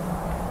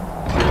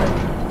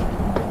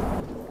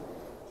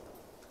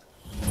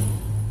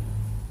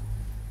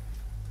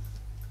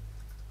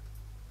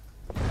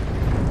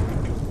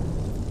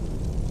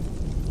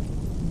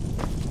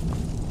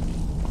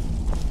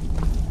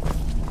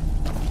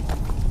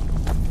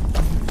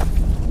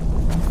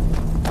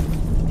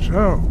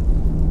 So,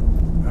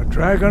 a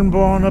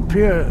Dragonborn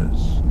appears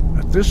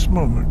at this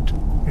moment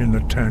in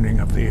the turning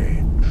of the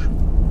age.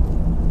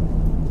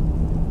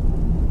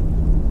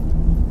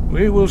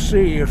 We will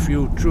see if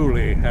you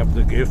truly have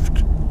the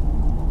gift.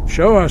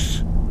 Show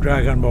us,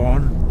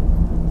 Dragonborn.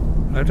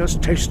 Let us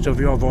taste of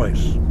your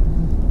voice.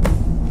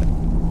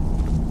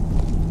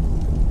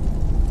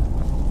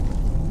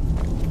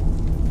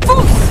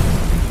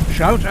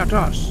 Shout at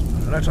us.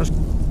 Let us...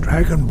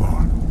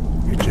 Dragonborn,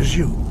 it is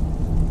you.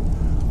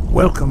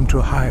 Welcome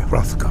to High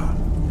Hrothgar.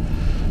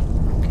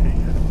 Okay.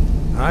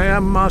 I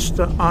am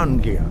Master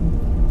Arngeir.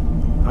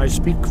 I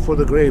speak for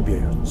the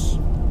Greybeards.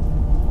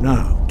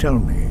 Now, tell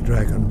me,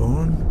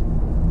 Dragonborn,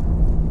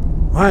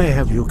 why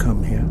have you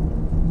come here?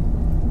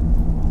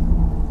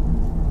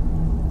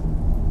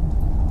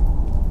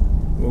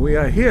 We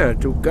are here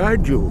to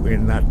guide you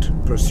in that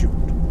pursuit,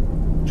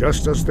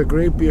 just as the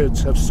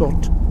Greybeards have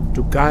sought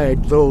to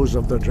guide those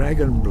of the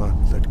dragon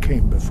blood that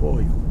came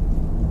before you.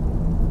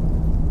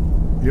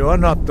 You are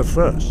not the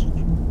first.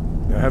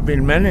 There have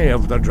been many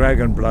of the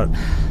dragon blood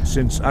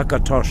since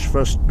Akatosh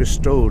first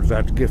bestowed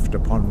that gift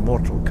upon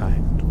mortal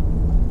kind.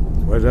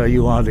 Whether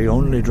you are the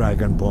only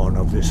Dragonborn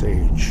of this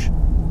age,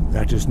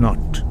 that is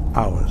not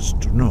ours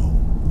to know.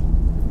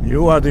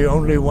 You are the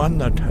only one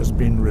that has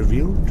been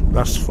revealed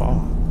thus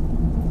far.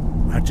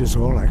 That is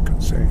all I can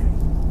say.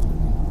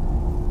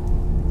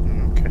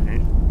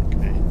 Okay.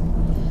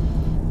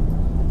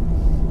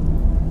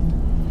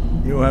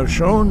 You have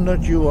shown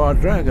that you are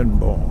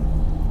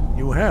Dragonborn.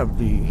 You have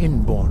the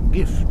inborn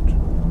gift.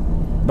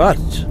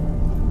 But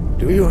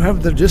do you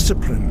have the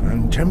discipline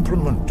and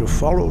temperament to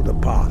follow the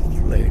path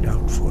laid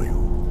out for you?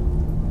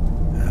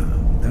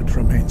 That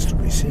remains to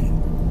be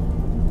seen.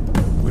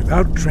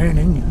 Without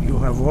training, you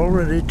have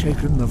already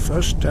taken the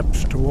first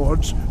steps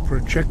towards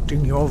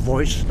projecting your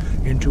voice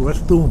into a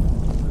thum,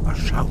 a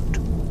shout.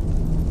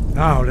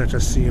 Now let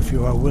us see if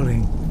you are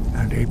willing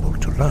and able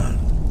to learn.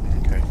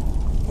 Okay.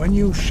 When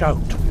you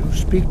shout, you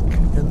speak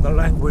in the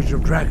language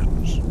of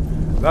dragons.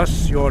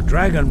 Thus, your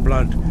dragon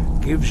blood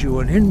gives you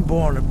an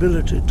inborn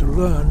ability to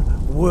learn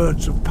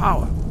words of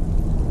power.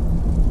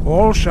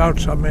 All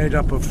shouts are made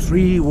up of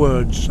 3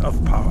 words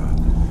of power.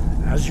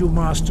 As you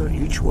master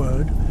each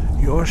word,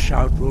 your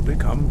shout will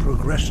become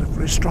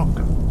progressively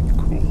stronger.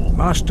 Cool.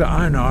 Master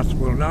Einarth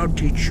will now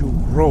teach you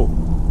Ro,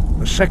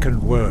 the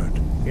second word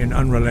in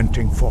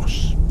Unrelenting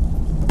Force.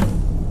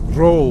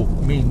 Ro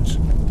means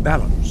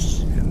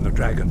balance in the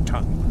dragon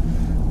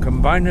tongue.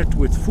 Combine it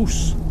with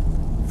Fus,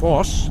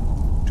 force,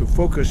 to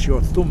focus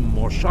your thumb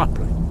more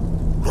sharply.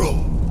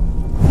 Ro.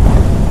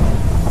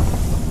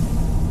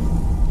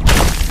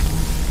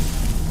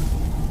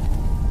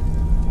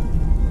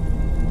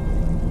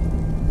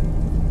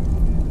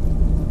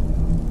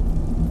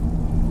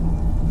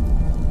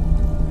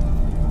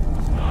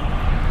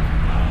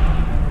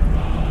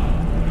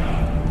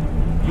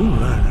 You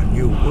learn a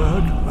new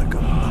word like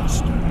a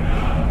monster.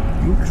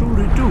 You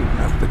truly do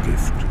have the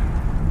gift.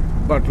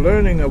 But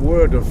learning a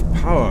word of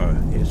power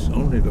is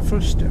only the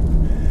first step.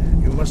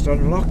 You must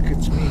unlock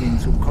its meaning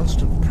through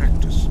constant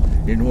practice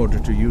in order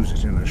to use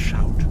it in a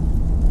shout.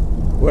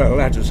 Well,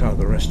 that is how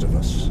the rest of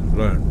us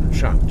learn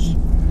shouts.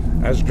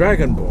 As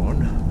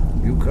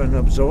Dragonborn, you can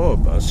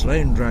absorb a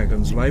slain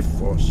dragon's life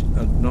force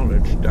and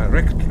knowledge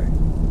directly.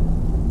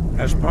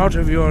 As part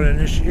of your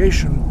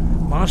initiation,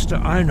 Master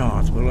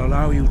Einarth will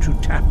allow you to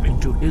tap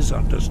into his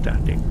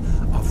understanding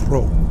of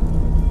Ro.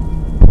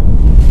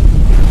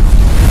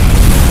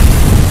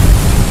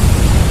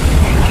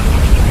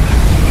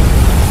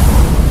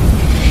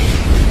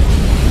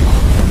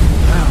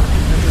 Now,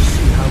 let us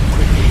see how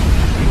quickly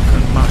you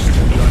can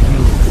master your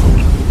new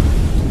force.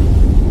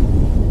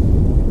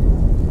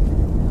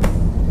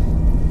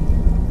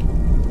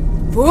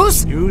 Fus?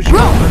 Use your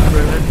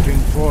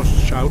unrelenting force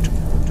shout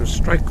to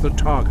strike the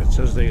targets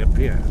as they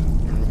appear.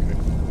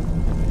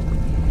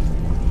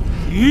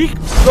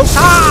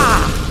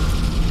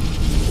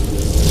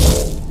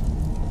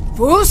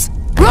 Fus?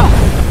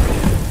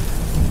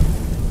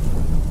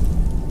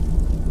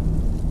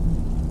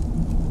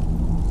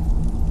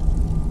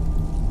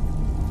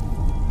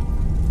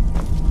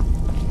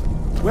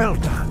 Well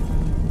done.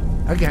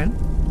 Again.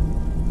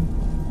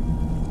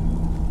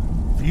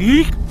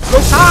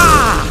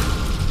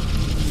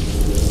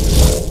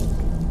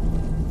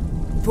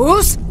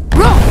 Fus?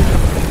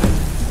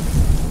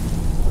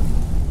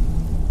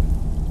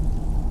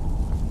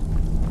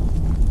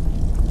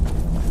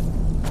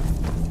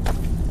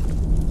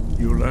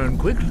 You learn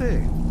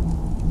quickly.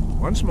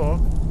 Once more.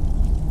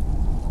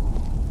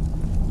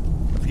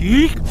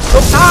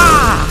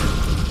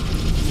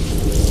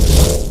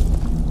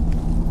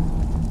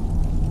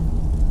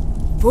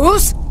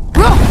 Fus?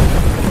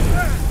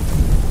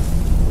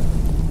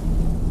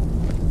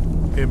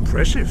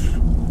 Impressive.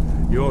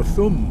 Your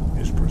thum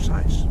is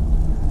precise.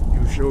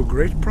 You show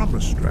great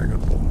promise,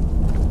 Dragonborn.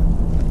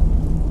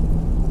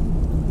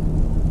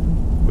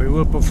 We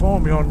will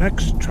perform your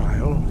next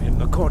trial in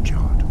the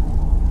courtyard.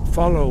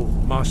 Follow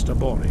Master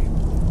Bori.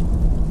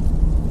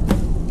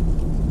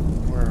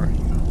 Where are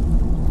you?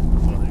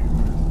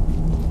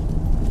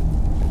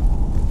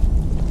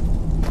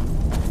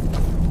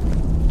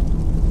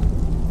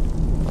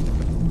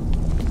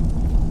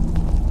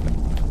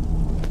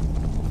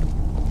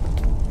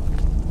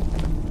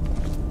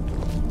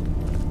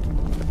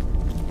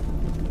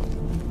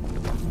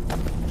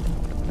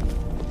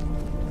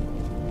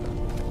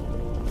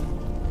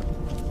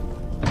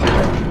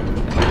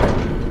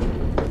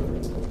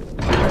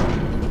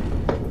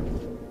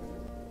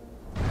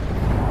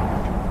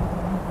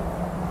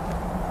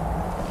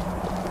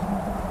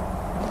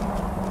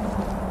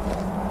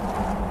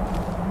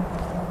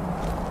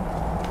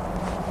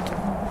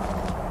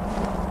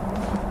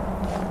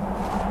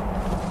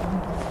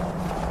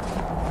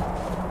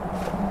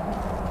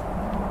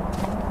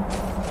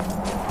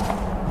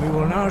 We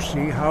will now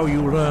see how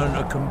you learn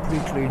a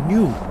completely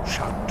new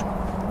shout.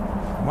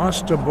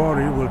 Master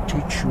Bori will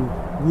teach you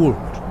Wuld,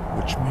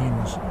 which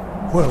means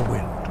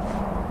whirlwind.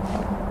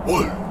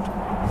 Wuld!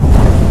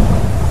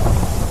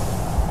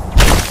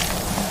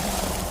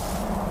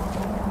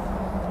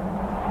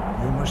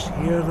 You must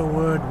hear the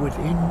word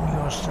within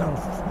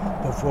yourself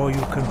before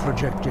you can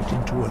project it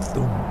into a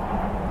thum.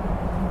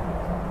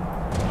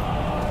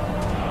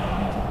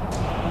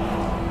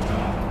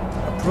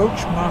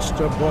 Approach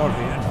Master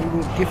Bori and he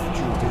will gift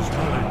you his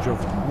knowledge of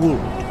Wuld.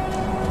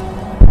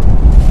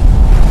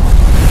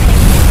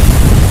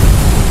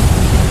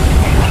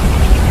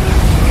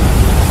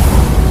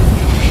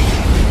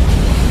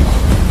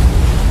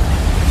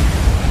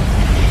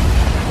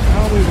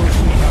 Now we will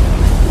see how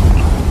you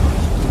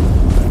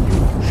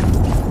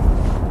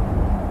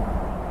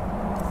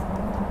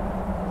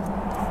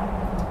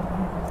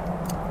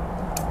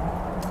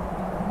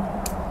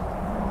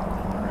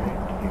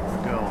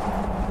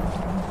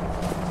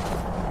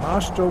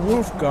Master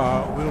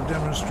Hrothgar will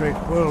demonstrate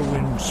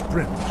whirlwind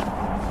sprint.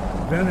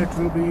 Then it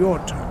will be your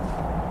turn.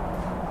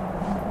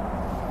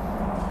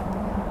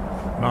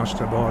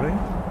 Master Bori.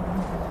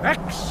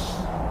 X!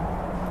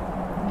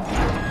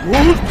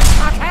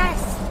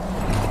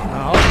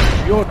 Now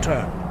it's your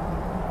turn.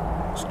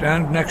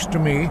 Stand next to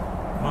me.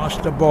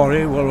 Master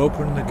Bori will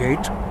open the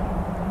gate.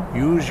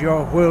 Use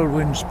your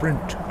whirlwind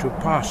sprint to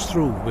pass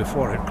through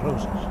before it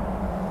closes.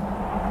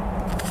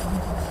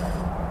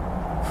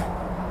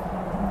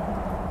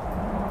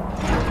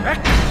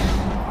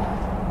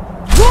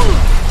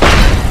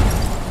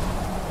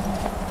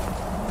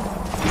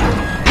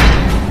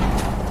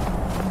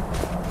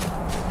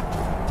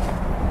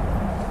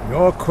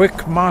 Your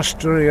quick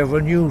mastery of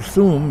a new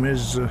thum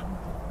is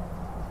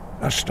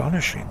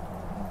astonishing.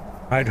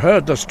 I'd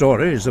heard the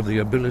stories of the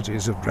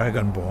abilities of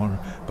Dragonborn,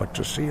 but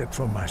to see it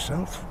for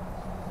myself...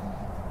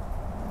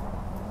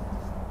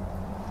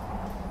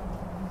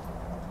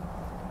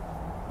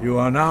 You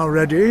are now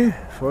ready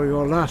for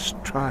your last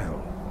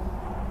trial.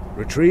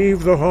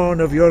 Retrieve the horn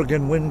of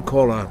Jürgen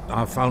Windcaller,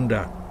 our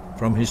founder,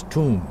 from his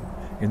tomb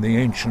in the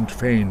ancient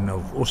fane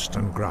of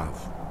Ustengrav.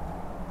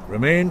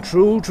 Remain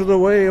true to the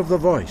way of the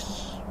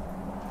voice,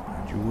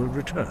 and you will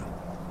return.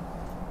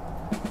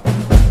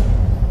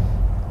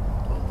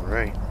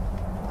 Alright.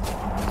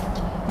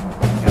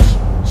 I guess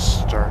we'll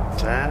start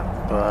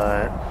that,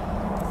 but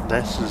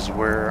this is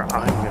where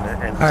I'm going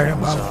to end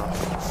things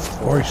off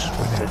for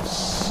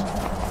this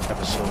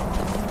episode.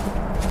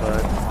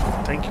 But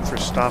thank you for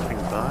stopping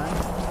by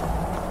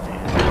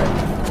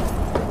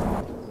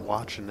and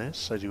watching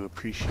this. I do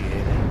appreciate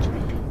it.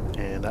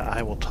 And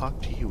I will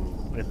talk to you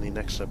in the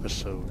next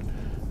episode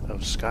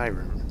of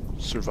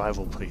Skyrim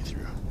Survival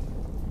Playthrough.